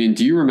 I mean,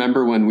 do you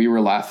remember when we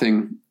were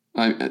laughing?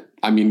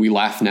 I mean, we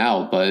laugh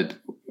now, but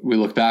we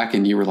look back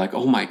and you were like,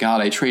 oh my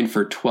God, I trained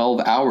for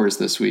 12 hours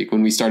this week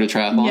when we started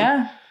triathlon.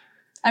 Yeah.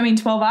 I mean,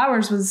 12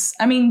 hours was,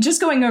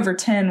 just going over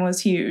 10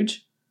 was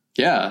huge.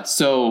 Yeah.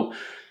 So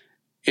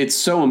it's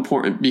so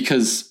important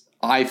because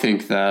I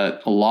think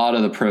that a lot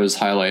of the pros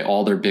highlight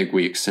all their big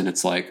weeks and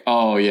it's like,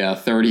 oh yeah,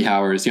 30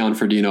 hours, Jan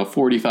Frodeno,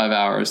 45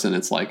 hours. And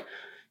it's like,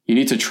 you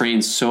need to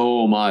train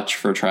so much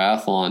for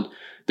triathlon.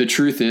 The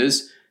truth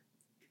is,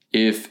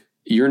 if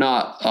you're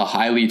not a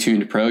highly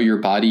tuned pro, your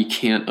body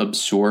can't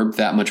absorb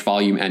that much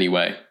volume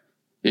anyway.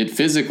 It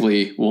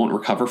physically won't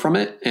recover from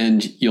it,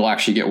 and you'll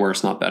actually get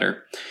worse, not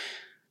better.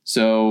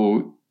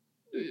 So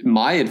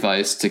my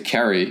advice to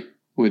Carrie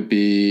would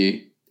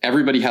be,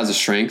 everybody has a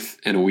strength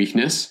and a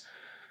weakness.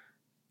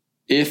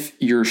 If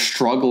you're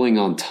struggling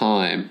on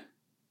time,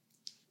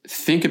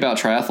 think about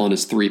triathlon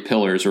as 3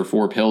 pillars or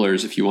 4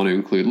 pillars if you want to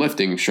include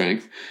lifting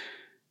strength.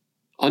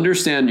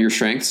 Understand your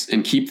strengths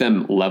and keep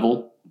them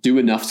level. Do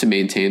enough to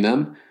maintain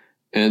them.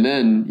 And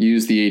then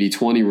use the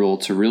 80-20 rule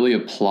to really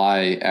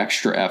apply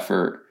extra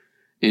effort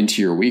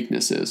into your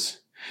weaknesses.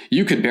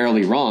 You could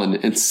barely run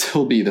and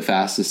still be the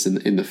fastest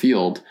in the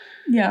field.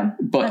 Yeah.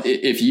 But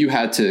if you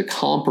had to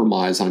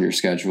compromise on your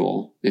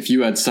schedule, if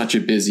you had such a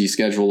busy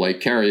schedule like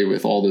Carrie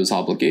with all those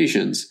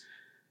obligations,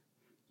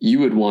 you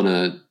would want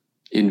to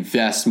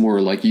invest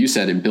more, like you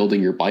said, in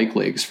building your bike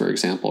legs, for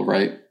example,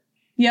 right?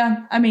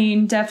 Yeah.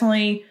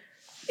 Definitely.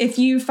 If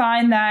you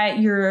find that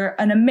you're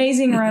an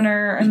amazing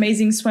runner,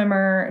 amazing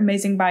swimmer,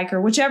 amazing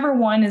biker, whichever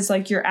one is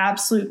like your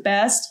absolute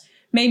best,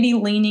 maybe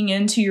leaning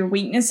into your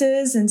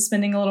weaknesses and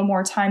spending a little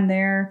more time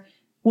there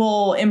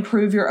will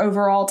improve your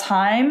overall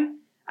time.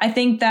 I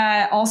think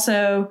that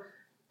also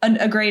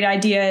a great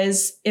idea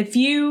is if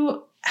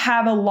you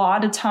have a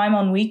lot of time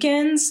on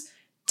weekends,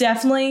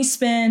 definitely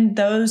spend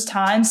those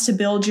times to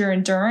build your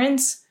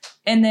endurance.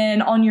 And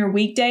then on your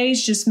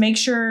weekdays, just make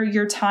sure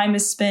your time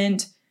is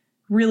spent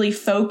really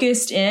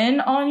focused in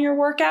on your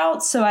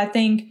workouts. So I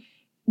think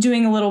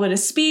doing a little bit of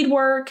speed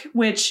work,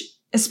 which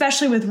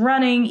especially with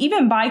running,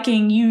 even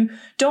biking, you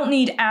don't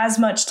need as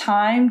much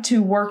time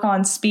to work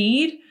on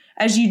speed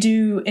as you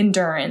do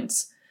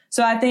endurance.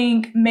 So I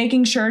think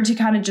making sure to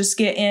kind of just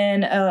get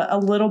in a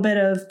little bit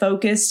of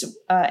focused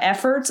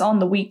efforts on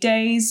the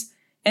weekdays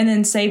and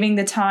then saving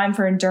the time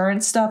for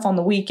endurance stuff on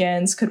the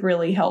weekends could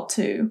really help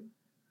too.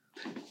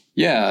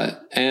 Yeah.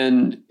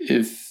 And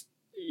if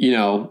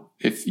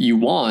you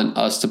want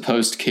us to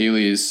post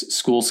Kaylee's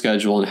school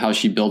schedule and how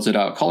she builds it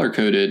out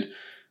color-coded,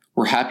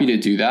 we're happy to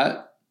do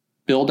that.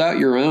 Build out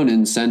your own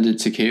and send it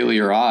to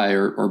Kaylee or I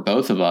or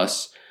both of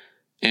us.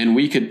 And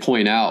we could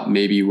point out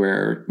maybe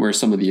where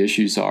some of the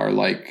issues are.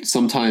 Like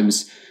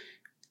sometimes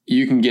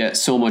you can get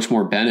so much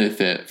more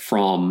benefit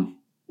from,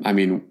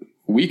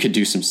 we could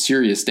do some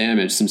serious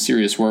damage, some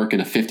serious work in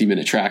a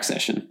 50-minute track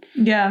session.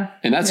 Yeah.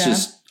 And that's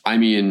just,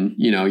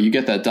 you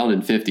get that done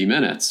in 50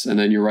 minutes and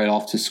then you're right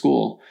off to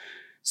school.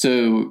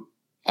 So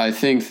I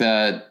think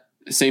that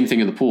same thing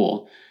in the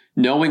pool,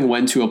 knowing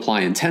when to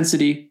apply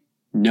intensity,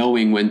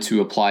 knowing when to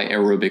apply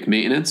aerobic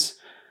maintenance,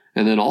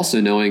 and then also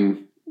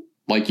knowing,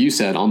 like you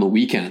said, on the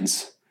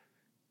weekends,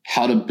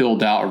 how to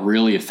build out a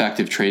really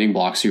effective training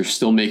block so you're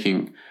still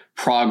making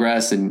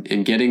progress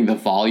and getting the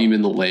volume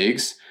in the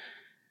legs.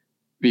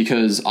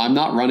 Because I'm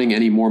not running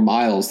any more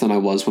miles than I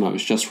was when I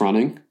was just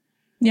running.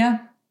 Yeah.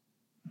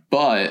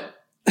 But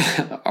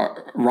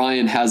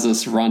Ryan has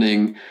us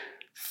running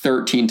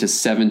 13 to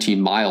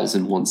 17 miles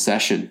in one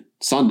session,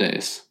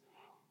 Sundays.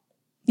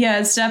 Yeah,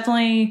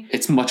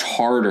 it's much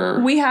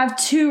harder. We have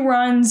 2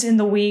 runs in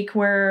the week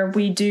where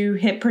we do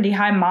hit pretty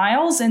high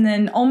miles, and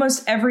then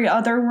almost every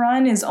other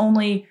run is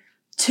only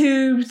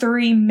 2,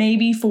 3,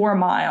 maybe 4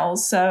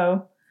 miles.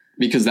 So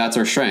because that's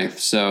our strength.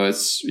 So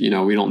it's, we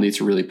don't need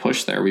to really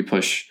push there. We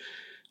push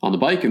on the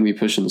bike and we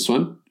push in the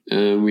swim,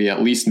 and we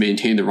at least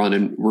maintain the run,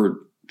 and we're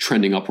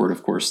trending upward,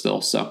 of course,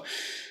 still. So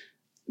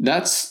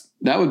that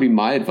would be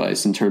my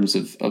advice in terms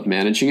of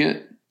managing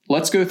it.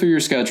 Let's go through your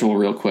schedule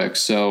real quick.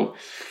 So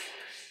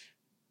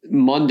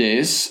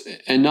Mondays,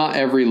 and not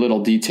every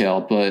little detail,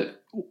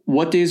 but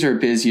what days are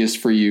busiest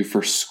for you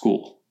for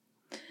school?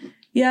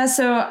 Yeah,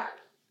 so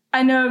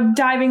I know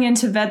diving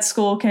into vet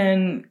school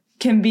can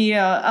be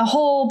a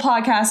whole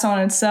podcast on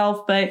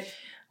itself, but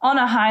on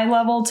a high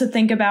level, to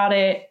think about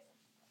it,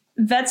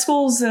 vet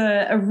school's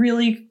a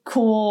really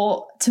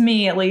cool, to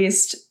me at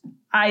least,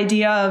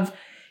 idea of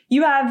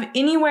you have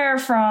anywhere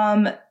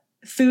from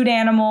food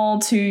animal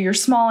to your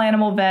small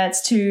animal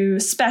vets to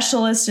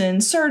specialists in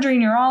surgery,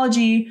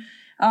 neurology,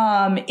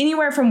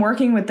 anywhere from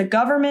working with the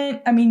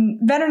government. I mean,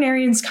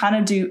 veterinarians kind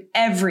of do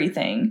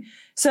everything.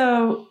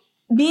 So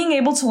being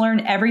able to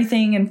learn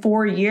everything in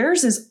 4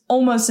 years is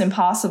almost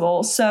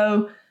impossible.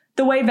 So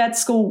the way vet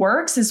school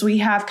works is we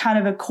have kind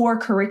of a core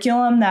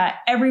curriculum that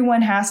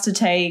everyone has to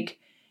take.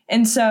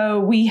 And so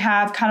we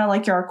have kind of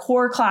like our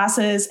core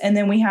classes, and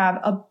then we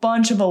have a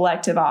bunch of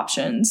elective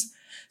options.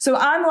 So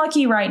I'm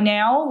lucky right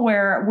now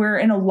where we're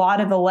in a lot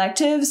of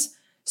electives.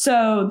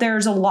 So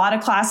there's a lot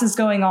of classes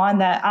going on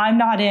that I'm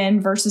not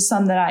in versus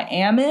some that I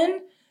am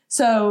in.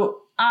 So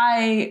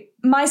my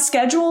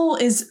schedule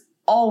is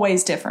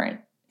always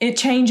different. It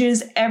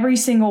changes every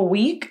single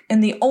week.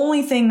 And the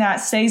only thing that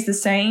stays the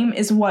same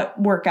is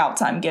what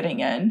workouts I'm getting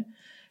in.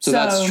 So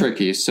that's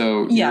tricky.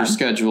 So your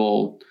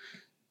schedule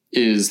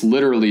is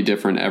literally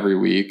different every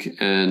week.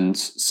 And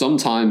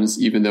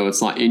sometimes, even though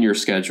it's not in your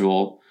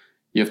schedule,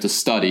 you have to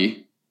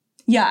study.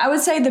 Yeah, I would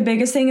say the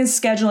biggest thing is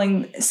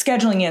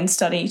scheduling in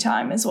study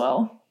time as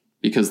well.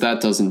 Because that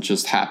doesn't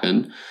just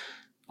happen.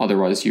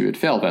 Otherwise, you would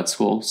fail vet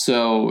school.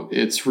 So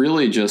it's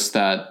really just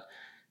that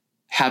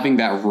having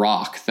that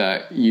rock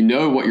that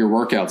what your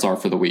workouts are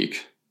for the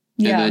week.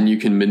 Yeah. And then you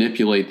can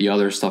manipulate the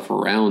other stuff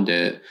around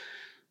it.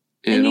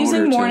 And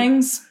using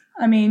mornings.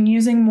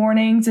 Using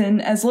mornings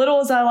and as little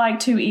as I like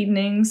 2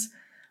 evenings.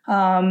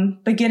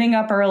 But getting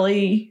up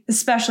early,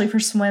 especially for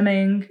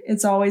swimming,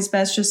 it's always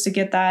best just to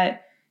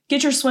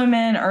get your swim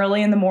in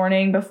early in the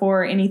morning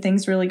before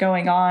anything's really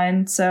going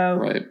on. So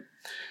right.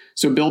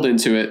 So build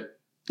into it.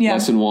 Yeah.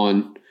 Lesson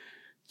 1.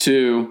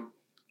 2,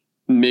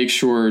 make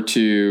sure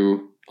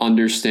to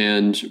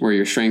understand where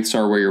your strengths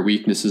are, where your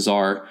weaknesses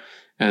are,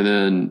 and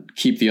then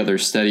keep the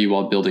others steady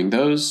while building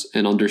those,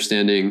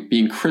 and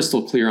being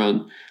crystal clear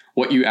on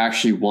what you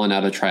actually want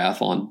out of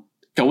triathlon.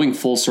 Going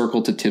full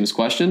circle to Tim's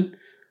question,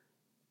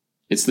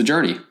 it's the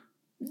journey.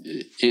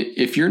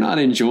 If you're not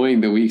enjoying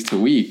the week to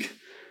week,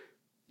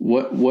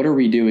 what are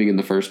we doing in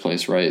the first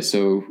place, right?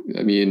 So,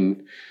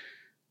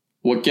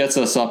 what gets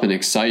us up and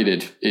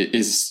excited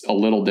is a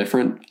little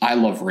different. I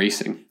love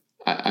racing.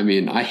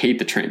 I hate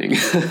the training,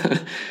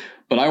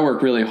 but I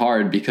work really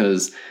hard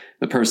because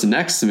the person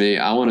next to me,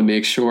 I want to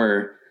make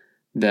sure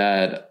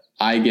that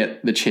I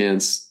get the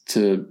chance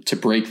to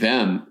break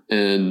them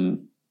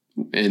and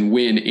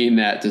win in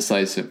that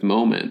decisive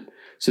moment.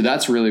 So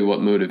that's really what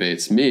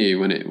motivates me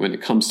when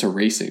it comes to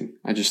racing.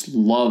 I just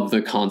love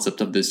the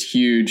concept of this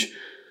huge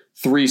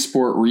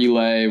 3-sport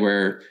relay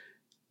where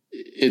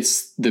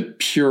it's the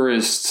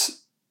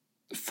purest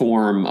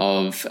form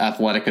of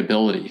athletic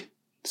ability.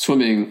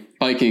 Swimming,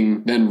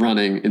 biking, then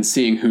running, and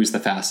seeing who's the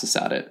fastest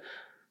at it.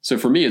 So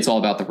for me, it's all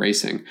about the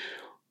racing.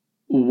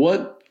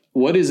 What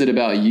is it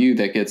about you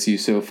that gets you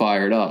so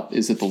fired up?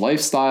 Is it the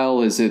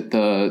lifestyle? Is it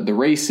the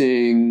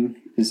racing?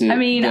 Is it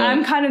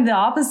I'm kind of the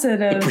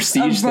opposite of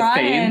prestige, of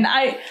Brian. the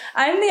fame?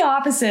 I'm the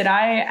opposite.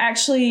 I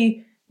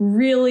actually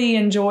really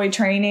enjoy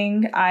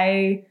training.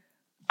 I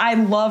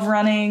love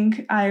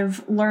running.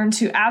 I've learned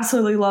to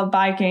absolutely love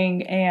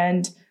biking,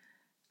 and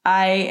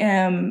I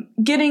am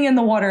getting in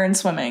the water and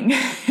swimming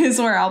is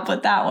where I'll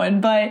put that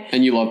one.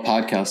 And you love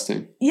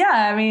podcasting.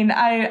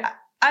 Yeah.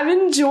 I've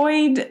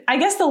enjoyed, I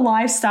guess the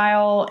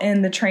lifestyle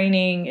and the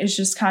training is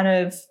just kind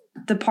of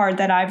the part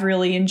that I've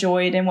really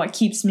enjoyed and what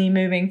keeps me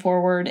moving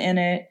forward in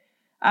it.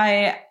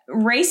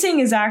 Racing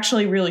is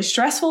actually really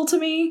stressful to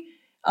me.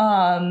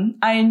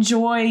 I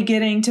enjoy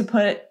getting to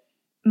put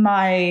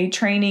my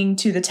training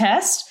to the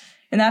test.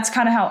 And that's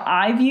kind of how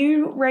I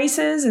view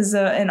races, as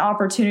an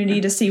opportunity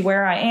to see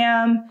where I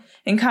am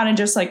and kind of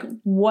just like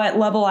what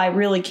level I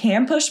really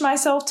can push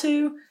myself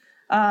to.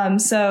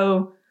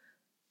 So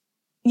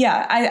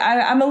yeah,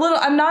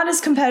 I'm not as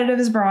competitive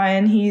as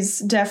Brian. He's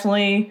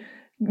definitely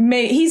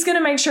he's going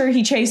to make sure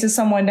he chases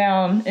someone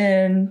down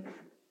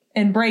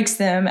and breaks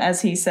them,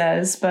 as he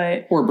says,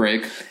 or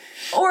break.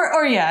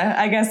 Or yeah,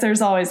 I guess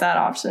there's always that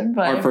option.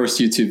 But our first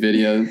YouTube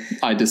video,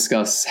 I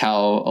discuss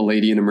how a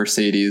lady in a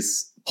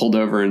Mercedes pulled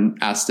over and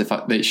asked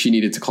if she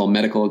needed to call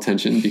medical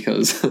attention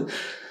because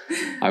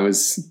I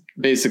was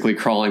basically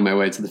crawling my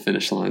way to the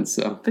finish line.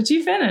 So, but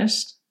you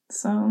finished.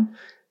 So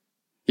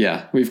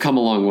yeah, we've come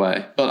a long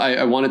way. But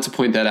I wanted to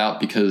point that out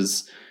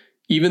because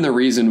even the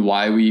reason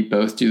why we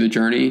both do the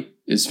journey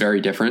is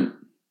very different.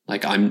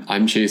 Like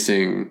I'm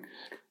chasing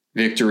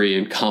victory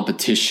and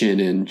competition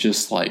and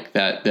just like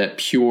that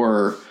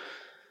pure,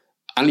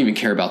 I don't even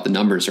care about the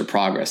numbers or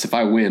progress. If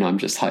I win, I'm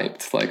just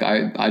hyped. Like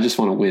I just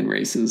want to win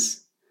races.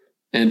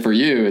 And for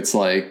you, it's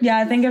like, yeah,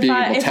 I think if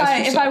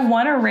I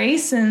won a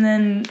race and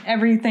then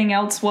everything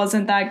else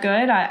wasn't that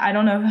good, I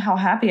don't know how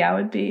happy I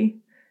would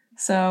be.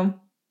 So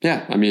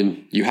yeah, I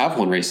mean, you have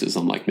won races,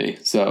 unlike me.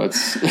 So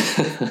it's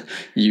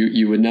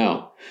you would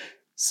know.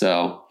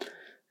 So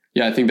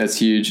yeah, I think that's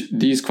huge.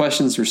 These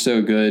questions were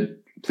so good.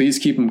 Please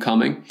keep them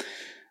coming.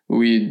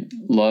 We'd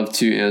love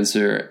to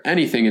answer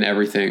anything and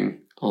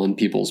everything on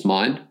people's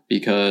mind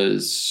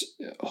because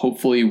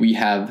hopefully we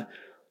have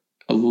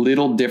a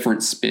little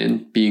different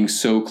spin being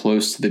so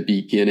close to the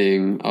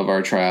beginning of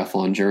our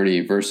triathlon journey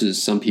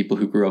versus some people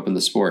who grew up in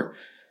the sport.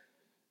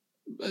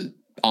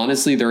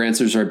 Honestly, their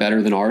answers are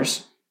better than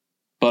ours,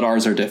 but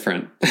ours are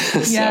different.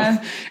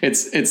 Yeah. So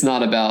it's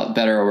not about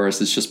better or worse.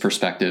 It's just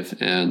perspective.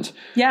 And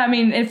yeah, I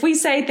mean, if we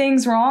say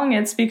things wrong,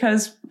 it's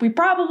because we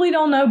probably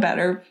don't know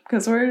better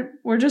because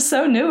we're just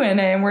so new in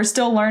it and we're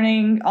still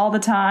learning all the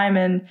time.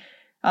 And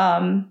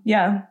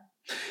yeah.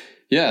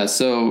 Yeah.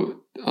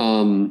 So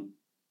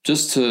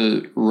just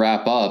to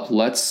wrap up,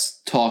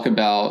 let's talk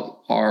about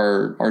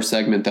our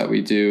segment that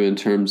we do in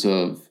terms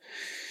of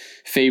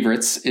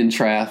favorites in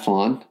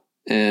triathlon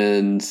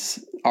and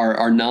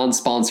our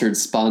non-sponsored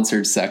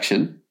sponsored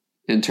section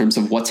in terms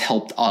of what's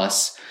helped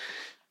us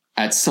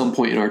at some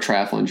point in our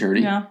triathlon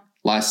journey. Yeah.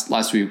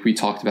 Last week we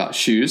talked about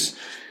shoes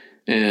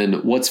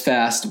and what's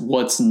fast,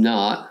 what's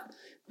not.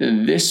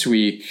 And this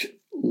week,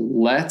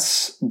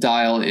 let's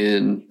dial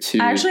in to...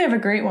 I actually have a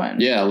great one.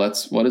 Yeah,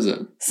 what is it?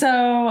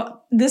 So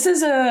this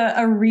is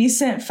a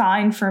recent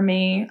find for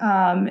me.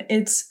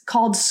 It's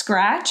called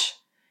Scratch.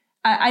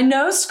 I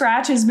know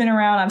Scratch has been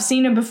around. I've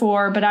seen it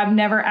before, but I've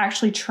never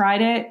actually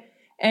tried it.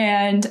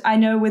 And I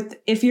know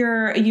if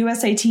you're a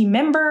USAT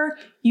member,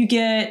 you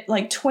get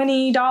like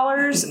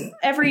 $20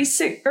 every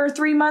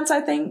 3 months, I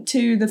think,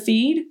 to the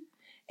feed.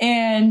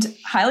 And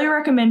highly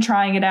recommend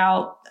trying it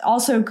out.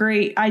 Also,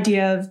 great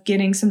idea of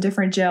getting some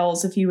different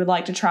gels if you would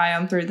like to try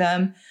them through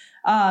them.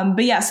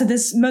 But yeah, so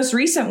this most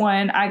recent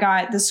one, I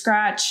got the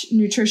Scratch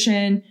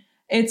Nutrition.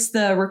 It's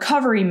the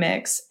recovery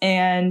mix,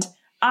 and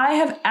I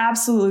have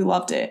absolutely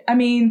loved it. I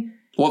mean,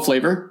 what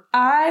flavor?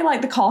 I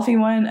like the coffee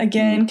one.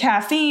 Again,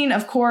 caffeine,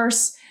 of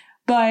course,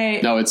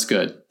 but no, it's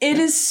good. It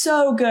is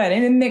so good,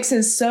 and it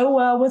mixes so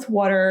well with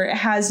water. It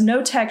has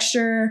no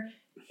texture.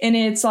 And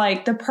it's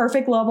like the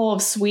perfect level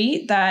of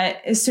sweet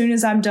that as soon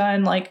as I'm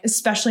done, like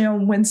especially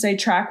on Wednesday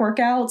track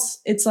workouts,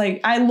 it's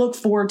like I look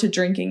forward to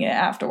drinking it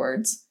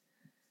afterwards.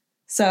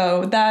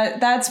 So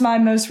that's my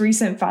most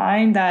recent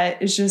find.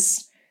 That is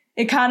just,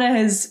 it kind of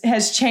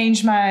has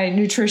changed my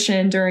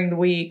nutrition during the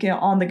week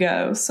on the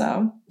go.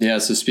 So yeah.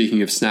 So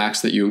speaking of snacks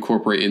that you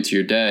incorporate into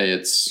your day,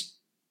 it's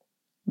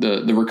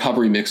the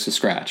recovery mix to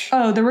Scratch.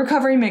 Oh, the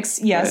recovery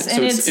mix, yes.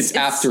 Right. And so it's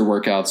after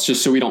workouts,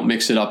 just so we don't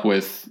mix it up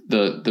with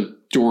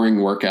the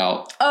during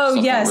workout. Oh,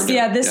 yes.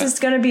 Yeah. This is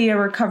going to be a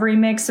recovery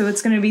mix. So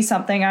it's going to be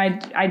something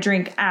I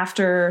drink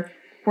after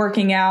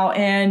working out.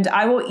 And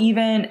I will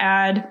even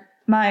add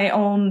my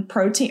own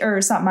protein, or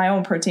it's not my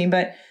own protein,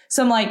 but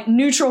some like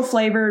neutral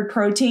flavored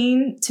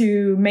protein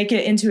to make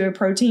it into a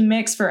protein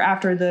mix for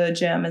after the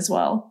gym as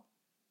well.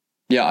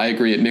 Yeah, I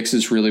agree. It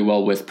mixes really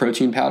well with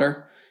protein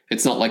powder.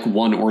 It's not like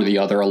one or the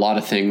other. A lot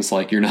of things,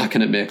 like you're not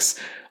going to mix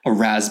a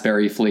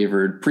raspberry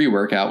flavored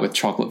pre-workout with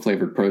chocolate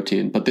flavored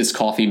protein, but this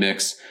coffee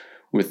mix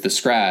with the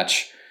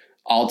Scratch,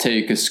 I'll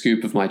take a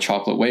scoop of my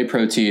chocolate whey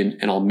protein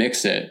and I'll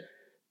mix it.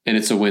 And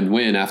it's a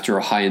win-win after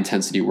a high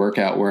intensity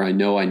workout where I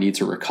know I need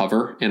to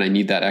recover and I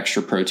need that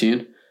extra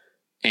protein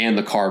and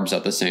the carbs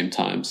at the same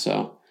time.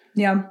 So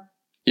yeah,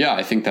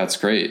 I think that's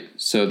great.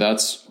 So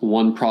that's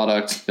one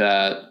product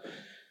that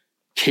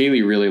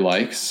Kaylee really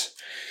likes.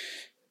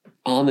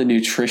 On the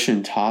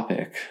nutrition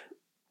topic,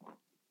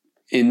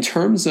 in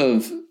terms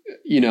of,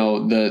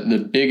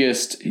 the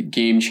biggest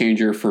game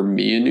changer for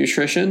me in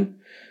nutrition,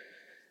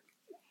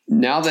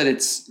 now that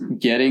it's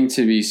getting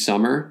to be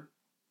summer,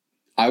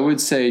 I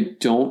would say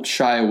don't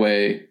shy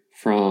away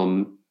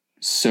from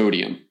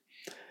sodium.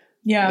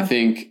 Yeah. I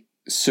think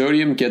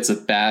sodium gets a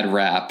bad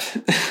rap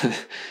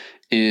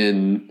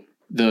in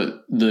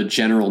the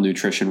general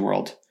nutrition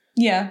world.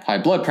 Yeah. High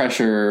blood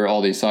pressure,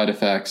 all these side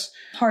effects.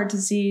 Heart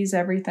disease,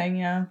 everything,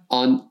 yeah.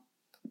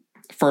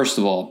 First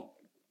of all,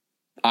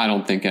 I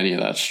don't think any of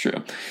that's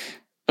true.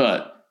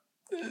 But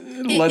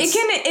it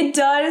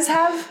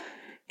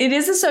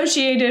is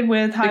associated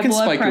with high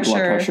blood pressure. It can spike your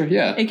blood pressure,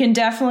 yeah. It can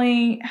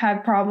definitely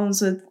have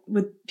problems with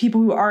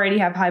people who already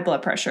have high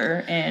blood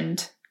pressure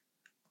and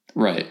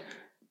right.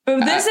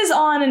 But this is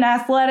on an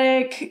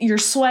athletic, you're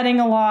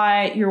sweating a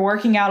lot, you're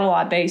working out a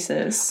lot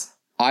basis.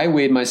 I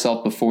weighed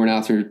myself before and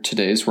after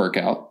today's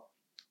workout,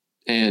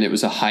 and it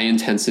was a high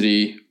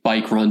intensity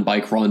bike run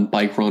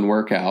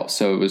workout.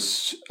 So it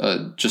was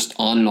just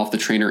on and off the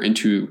trainer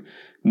into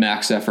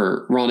max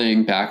effort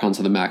running back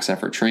onto the max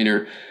effort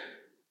trainer.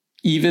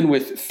 Even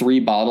with 3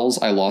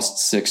 bottles, I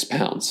lost 6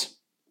 pounds.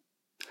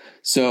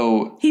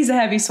 So he's a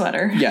heavy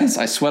sweater. Yes,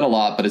 I sweat a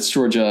lot, but it's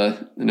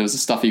Georgia and it was a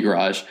stuffy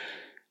garage,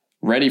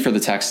 ready for the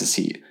Texas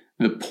heat.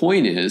 The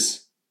point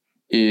is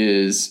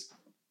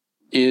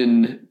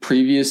in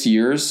previous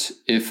years,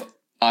 if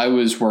I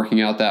was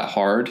working out that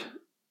hard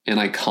and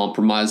I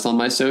compromised on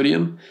my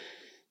sodium,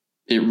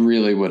 it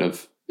would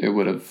have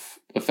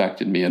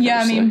affected me adversely.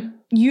 Yeah, I mean,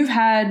 you've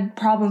had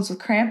problems with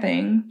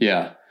cramping.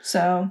 Yeah.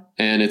 So.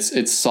 And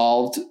it's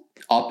solved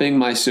upping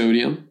my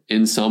sodium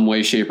in some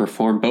way, shape, or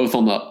form, both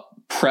on the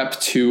prep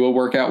to a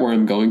workout where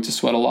I'm going to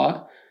sweat a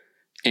lot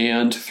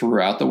and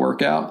throughout the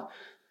workout,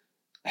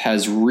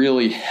 has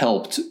really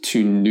helped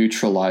to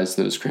neutralize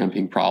those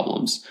cramping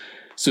problems.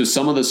 So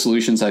some of the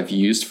solutions I've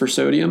used for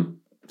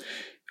sodium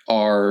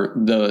are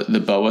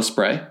the BOA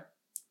spray.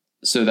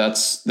 So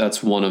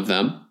that's one of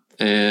them.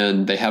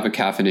 And they have a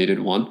caffeinated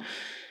one.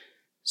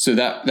 So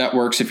that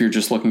works if you're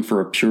just looking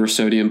for a pure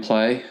sodium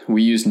play.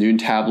 We use Noon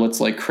tablets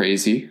like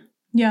crazy.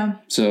 Yeah.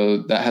 So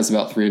that has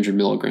about 300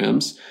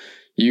 milligrams.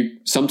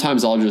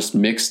 Sometimes I'll just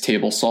mix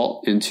table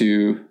salt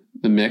into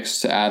the mix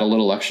to add a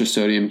little extra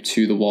sodium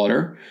to the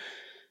water.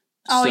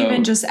 I'll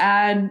even just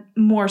add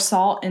more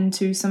salt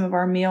into some of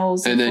our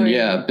meals. And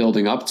then,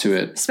 building up to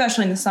it.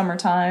 Especially in the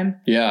summertime.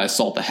 Yeah, I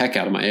salt the heck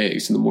out of my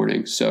eggs in the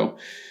morning. So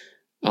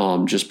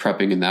just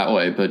prepping in that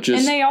way.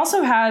 And they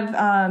also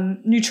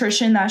have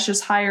nutrition that's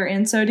just higher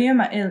in sodium.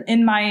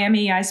 In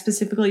Miami, I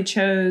specifically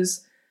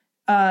chose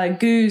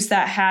goos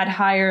that had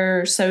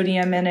higher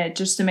sodium in it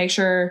just to make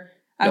sure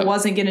I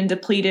wasn't getting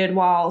depleted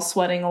while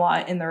sweating a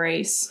lot in the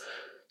race.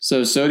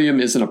 So sodium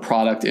isn't a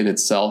product in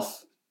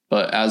itself,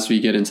 but as we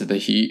get into the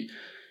heat,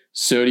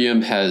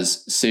 sodium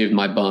has saved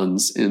my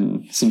buns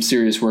in some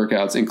serious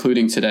workouts,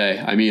 including today.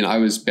 I mean, I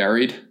was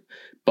buried,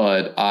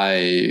 but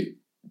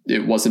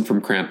it wasn't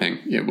from cramping.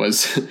 It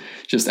was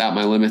just at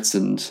my limits,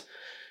 and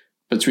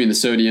between the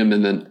sodium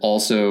and then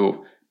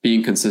also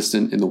being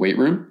consistent in the weight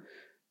room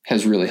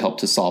has really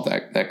helped to solve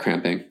that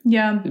cramping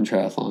in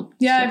triathlon.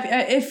 Yeah,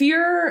 so. If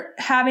you're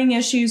having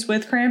issues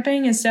with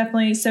cramping, it's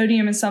definitely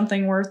sodium is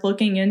something worth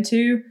looking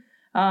into,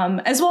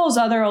 as well as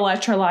other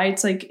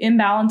electrolytes. Like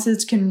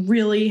imbalances can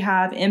really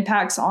have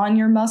impacts on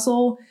your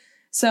muscle.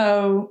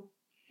 So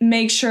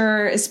make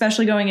sure,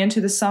 especially going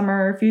into the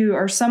summer, if you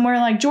are somewhere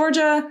like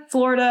Georgia,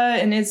 Florida,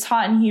 and it's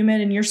hot and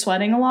humid and you're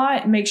sweating a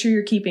lot, make sure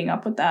you're keeping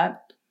up with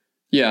that.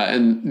 Yeah,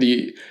 and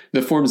the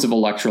forms of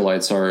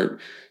electrolytes are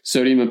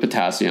sodium and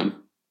potassium.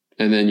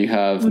 And then you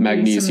have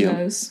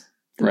magnesium.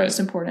 Most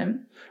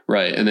important.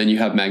 Right. And then you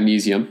have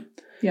magnesium.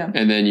 Yeah.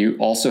 And then you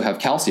also have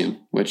calcium,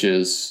 which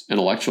is an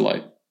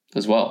electrolyte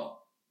as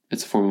well.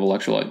 It's a form of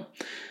electrolyte.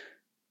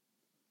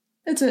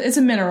 It's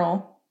a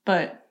mineral,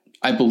 but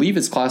I believe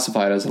it's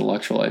classified as an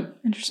electrolyte.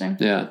 Interesting.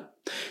 Yeah.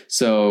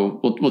 So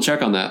we'll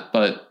check on that,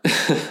 but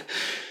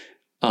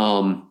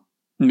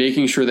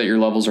making sure that your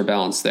levels are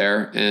balanced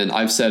there. And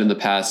I've said in the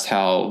past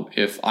how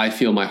if I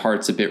feel my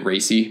heart's a bit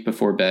racy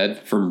before bed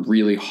from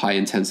really high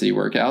intensity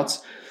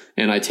workouts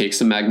and I take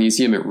some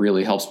magnesium, it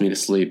really helps me to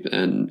sleep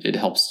and it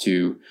helps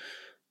to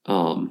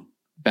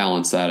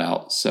balance that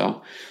out.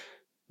 So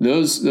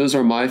those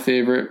are my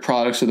favorite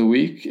products of the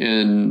week.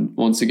 And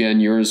once again,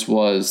 yours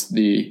was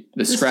the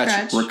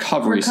Scratch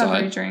recovery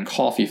side drink,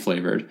 coffee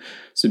flavored.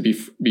 So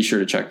be sure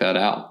to check that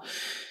out.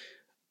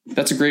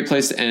 That's a great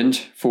place to end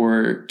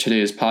for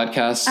today's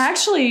podcast.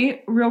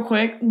 Actually, real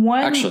quick,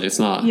 it's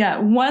not. Yeah,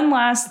 one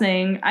last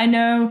thing. I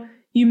know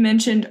you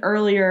mentioned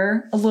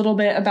earlier a little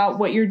bit about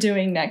what you're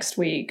doing next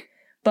week,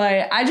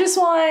 but I just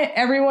want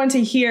everyone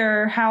to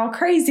hear how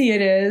crazy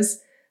it is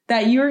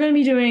that you're going to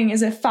be doing,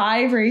 is it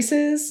 5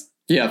 races?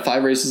 Yeah,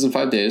 5 races in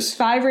 5 days.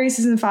 5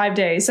 races in 5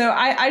 days. So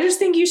I just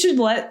think you should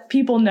let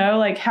people know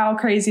like how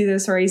crazy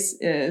this race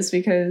is,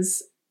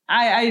 because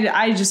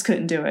I just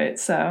couldn't do it.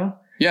 So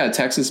yeah,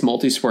 Texas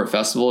Multisport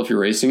Festival. If you're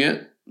racing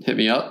it, hit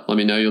me up. Let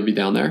me know you'll be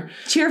down there.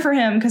 Cheer for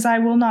him, because I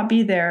will not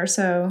be there.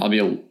 So I'll be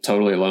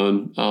totally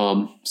alone.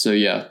 So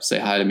yeah, say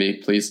hi to me,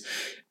 please.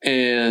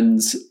 And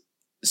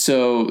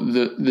so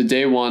the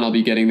day 1, I'll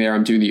be getting there.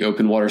 I'm doing the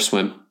open water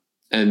swim.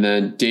 And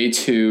then day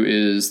 2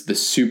 is the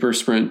super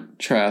sprint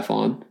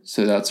triathlon.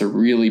 So that's a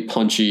really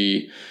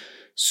punchy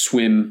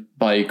swim,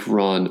 bike,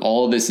 run.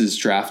 All of this is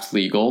draft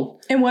legal.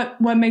 And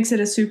what makes it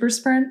a super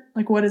sprint?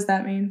 Like, what does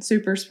that mean?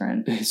 Super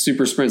sprint.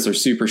 Super sprints are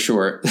super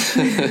short.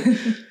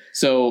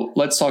 So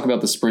let's talk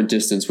about the sprint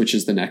distance, which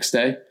is the next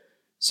day.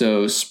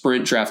 So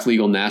Sprint Draft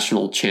Legal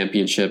National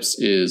Championships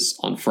is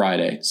on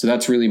Friday. So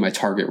that's really my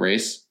target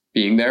race,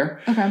 being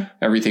there. Okay.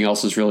 Everything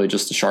else is really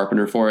just a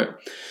sharpener for it.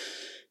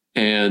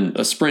 And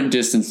a sprint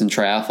distance in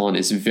triathlon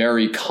is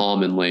very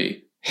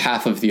commonly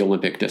half of the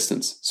Olympic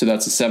distance. So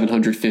that's a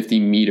 750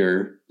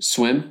 meter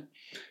swim.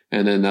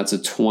 And then that's a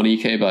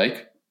 20K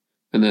bike.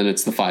 And then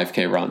it's the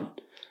 5K run.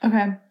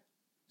 Okay.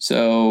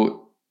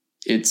 So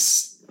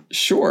it's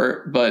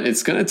short, but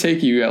it's going to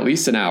take you at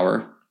least an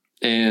hour.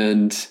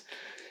 And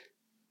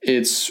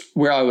it's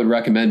where I would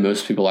recommend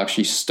most people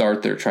actually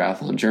start their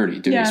triathlon journey,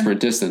 doing a sprint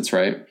distance,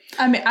 right?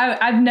 I mean,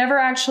 I've never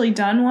actually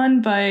done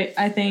one, but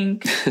I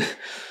think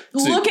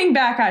looking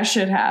back, I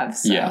should have.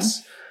 So.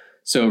 Yes.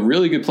 So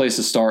really good place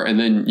to start. And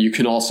then you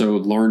can also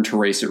learn to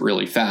race it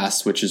really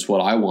fast, which is what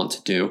I want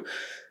to do.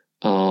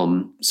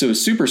 So a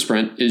super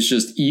sprint is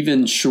just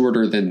even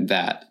shorter than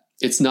that.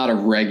 It's not a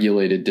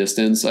regulated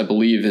distance. I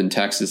believe in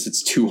Texas,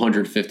 it's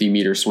 250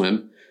 meter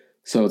swim.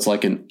 So it's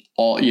like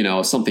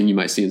something you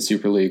might see in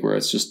Super League where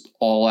it's just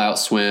all out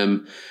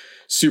swim,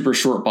 super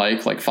short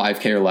bike, like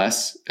 5K or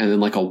less, and then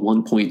like a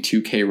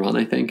 1.2K run.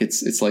 I think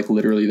it's like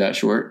literally that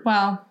short.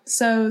 Wow.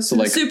 So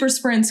like, the super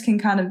sprints can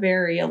kind of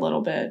vary a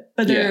little bit,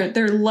 but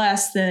they're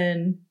less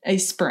than a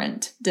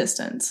sprint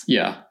distance.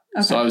 Yeah.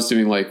 Okay. So I was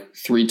doing like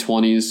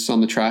 320s on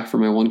the track for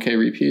my 1K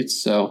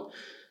repeats. So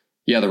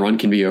yeah, the run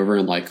can be over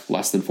in like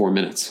less than 4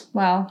 minutes.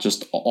 Wow.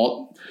 Just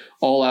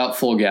all out,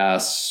 full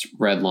gas,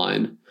 red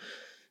line.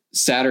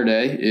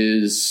 Saturday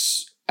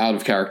is out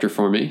of character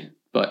for me,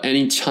 but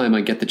anytime I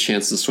get the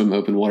chance to swim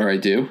open water, I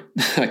do.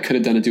 I could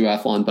have done a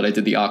duathlon, but I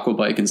did the aqua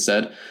bike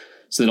instead.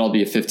 So that'll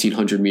be a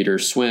 1,500 meter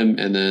swim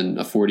and then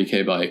a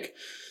 40K bike.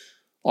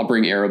 I'll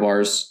bring aero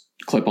bars,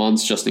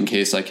 clip-ons, just in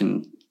case I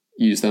can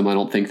use them. I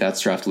don't think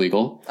that's draft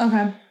legal.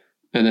 Okay.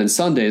 And then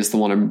Sunday is the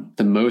one I'm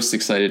the most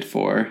excited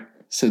for.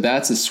 So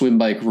that's a swim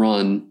bike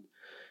run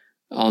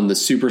on the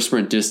super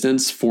sprint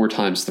distance 4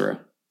 times through.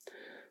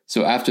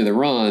 So after the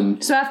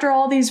run... So after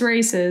all these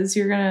races,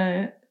 you're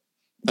going to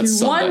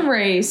do one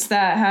race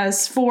that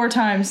has 4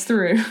 times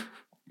through.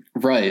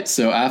 Right.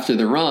 So after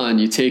the run,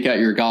 you take out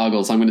your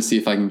goggles. I'm going to see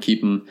if I can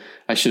keep them.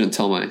 I shouldn't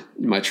tell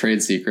my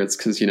trade secrets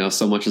because,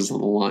 so much is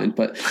on the line.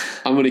 But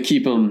I'm going to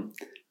keep them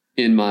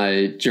in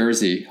my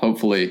jersey,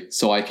 hopefully,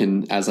 so I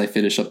can, as I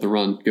finish up the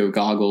run, go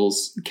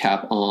goggles,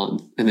 cap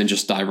on, and then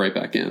just dive right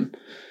back in.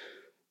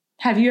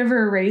 Have you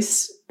ever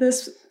raced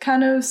this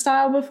kind of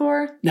style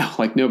before? No,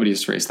 like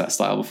nobody's raced that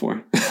style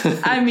before.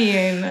 I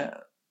mean,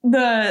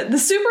 the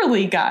Super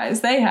League guys,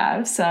 they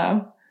have,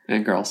 so.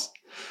 And girls.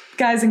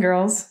 Guys and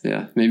girls.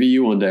 Yeah. Maybe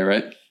you one day,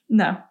 right?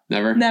 No.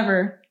 Never?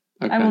 Never.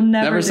 Okay. I will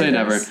never say this.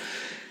 never.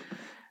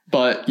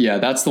 But yeah,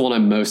 that's the one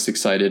I'm most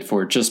excited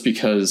for just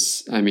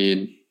because,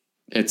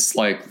 it's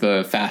like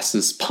the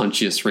fastest,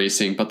 punchiest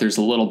racing, but there's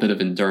a little bit of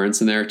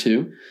endurance in there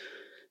too.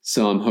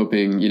 So I'm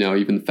hoping,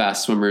 even the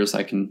fast swimmers,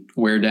 I can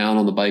wear down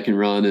on the bike and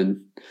run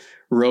and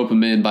rope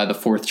them in by the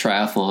 4th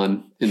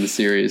triathlon in the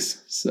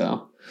series.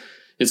 So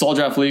it's all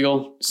draft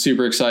legal.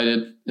 Super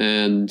excited.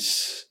 And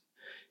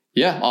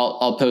yeah,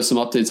 I'll post some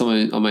updates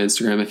on my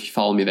Instagram if you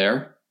follow me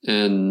there,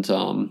 and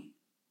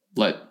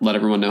let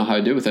everyone know how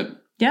I do with it.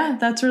 Yeah,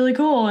 that's really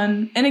cool.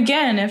 And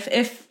again,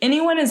 if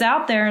anyone is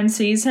out there and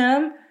sees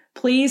him,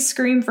 please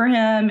scream for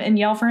him and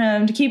yell for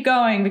him to keep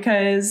going,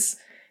 because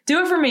do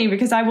it for me,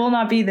 because I will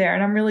not be there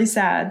and I'm really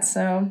sad.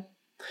 So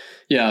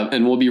yeah,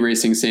 and we'll be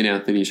racing St.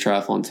 Anthony's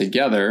Triathlon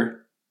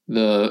together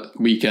the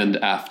weekend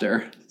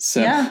after.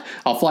 So yeah.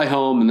 I'll fly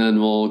home and then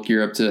we'll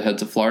gear up to head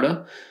to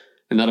Florida,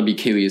 and that'll be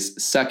Kaylee's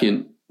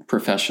 2nd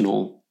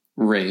professional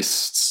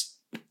race.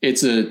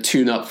 It's a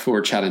tune-up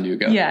for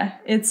Chattanooga. Yeah,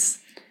 it's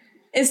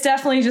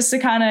definitely just to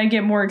kind of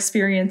get more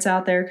experience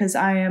out there, because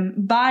I am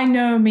by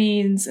no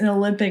means an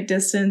Olympic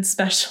distance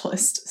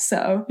specialist.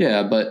 So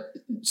yeah, but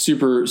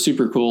super,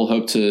 super cool.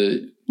 Hope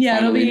to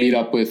finally meet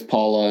up with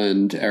Paula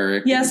and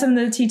Eric. Yeah, some of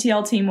the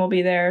TTL team will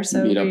be there.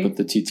 So meet up with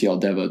the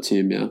TTL Devo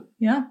team. Yeah.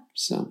 Yeah.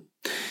 So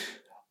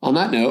on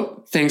that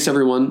note, thanks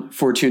everyone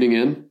for tuning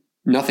in.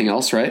 Nothing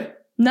else, right?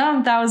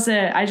 No, that was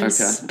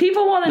it.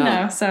 People want to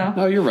know. So.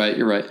 Oh, you're right.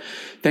 You're right.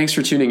 Thanks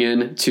for tuning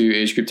in to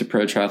Age Group to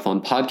Pro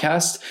Triathlon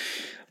podcast.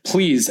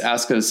 Please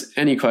ask us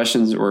any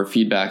questions or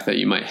feedback that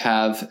you might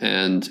have.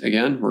 And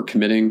again, we're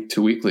committing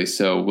to weekly,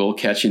 so we'll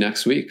catch you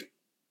next week.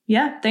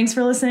 Yeah. Thanks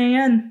for listening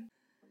in.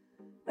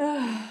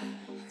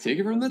 Take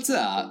it from the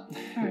top.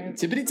 All right.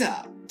 Tippity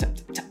top. Tap,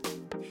 tap, tap.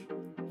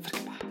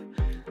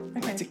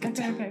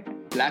 Okay.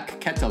 Black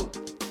kettle.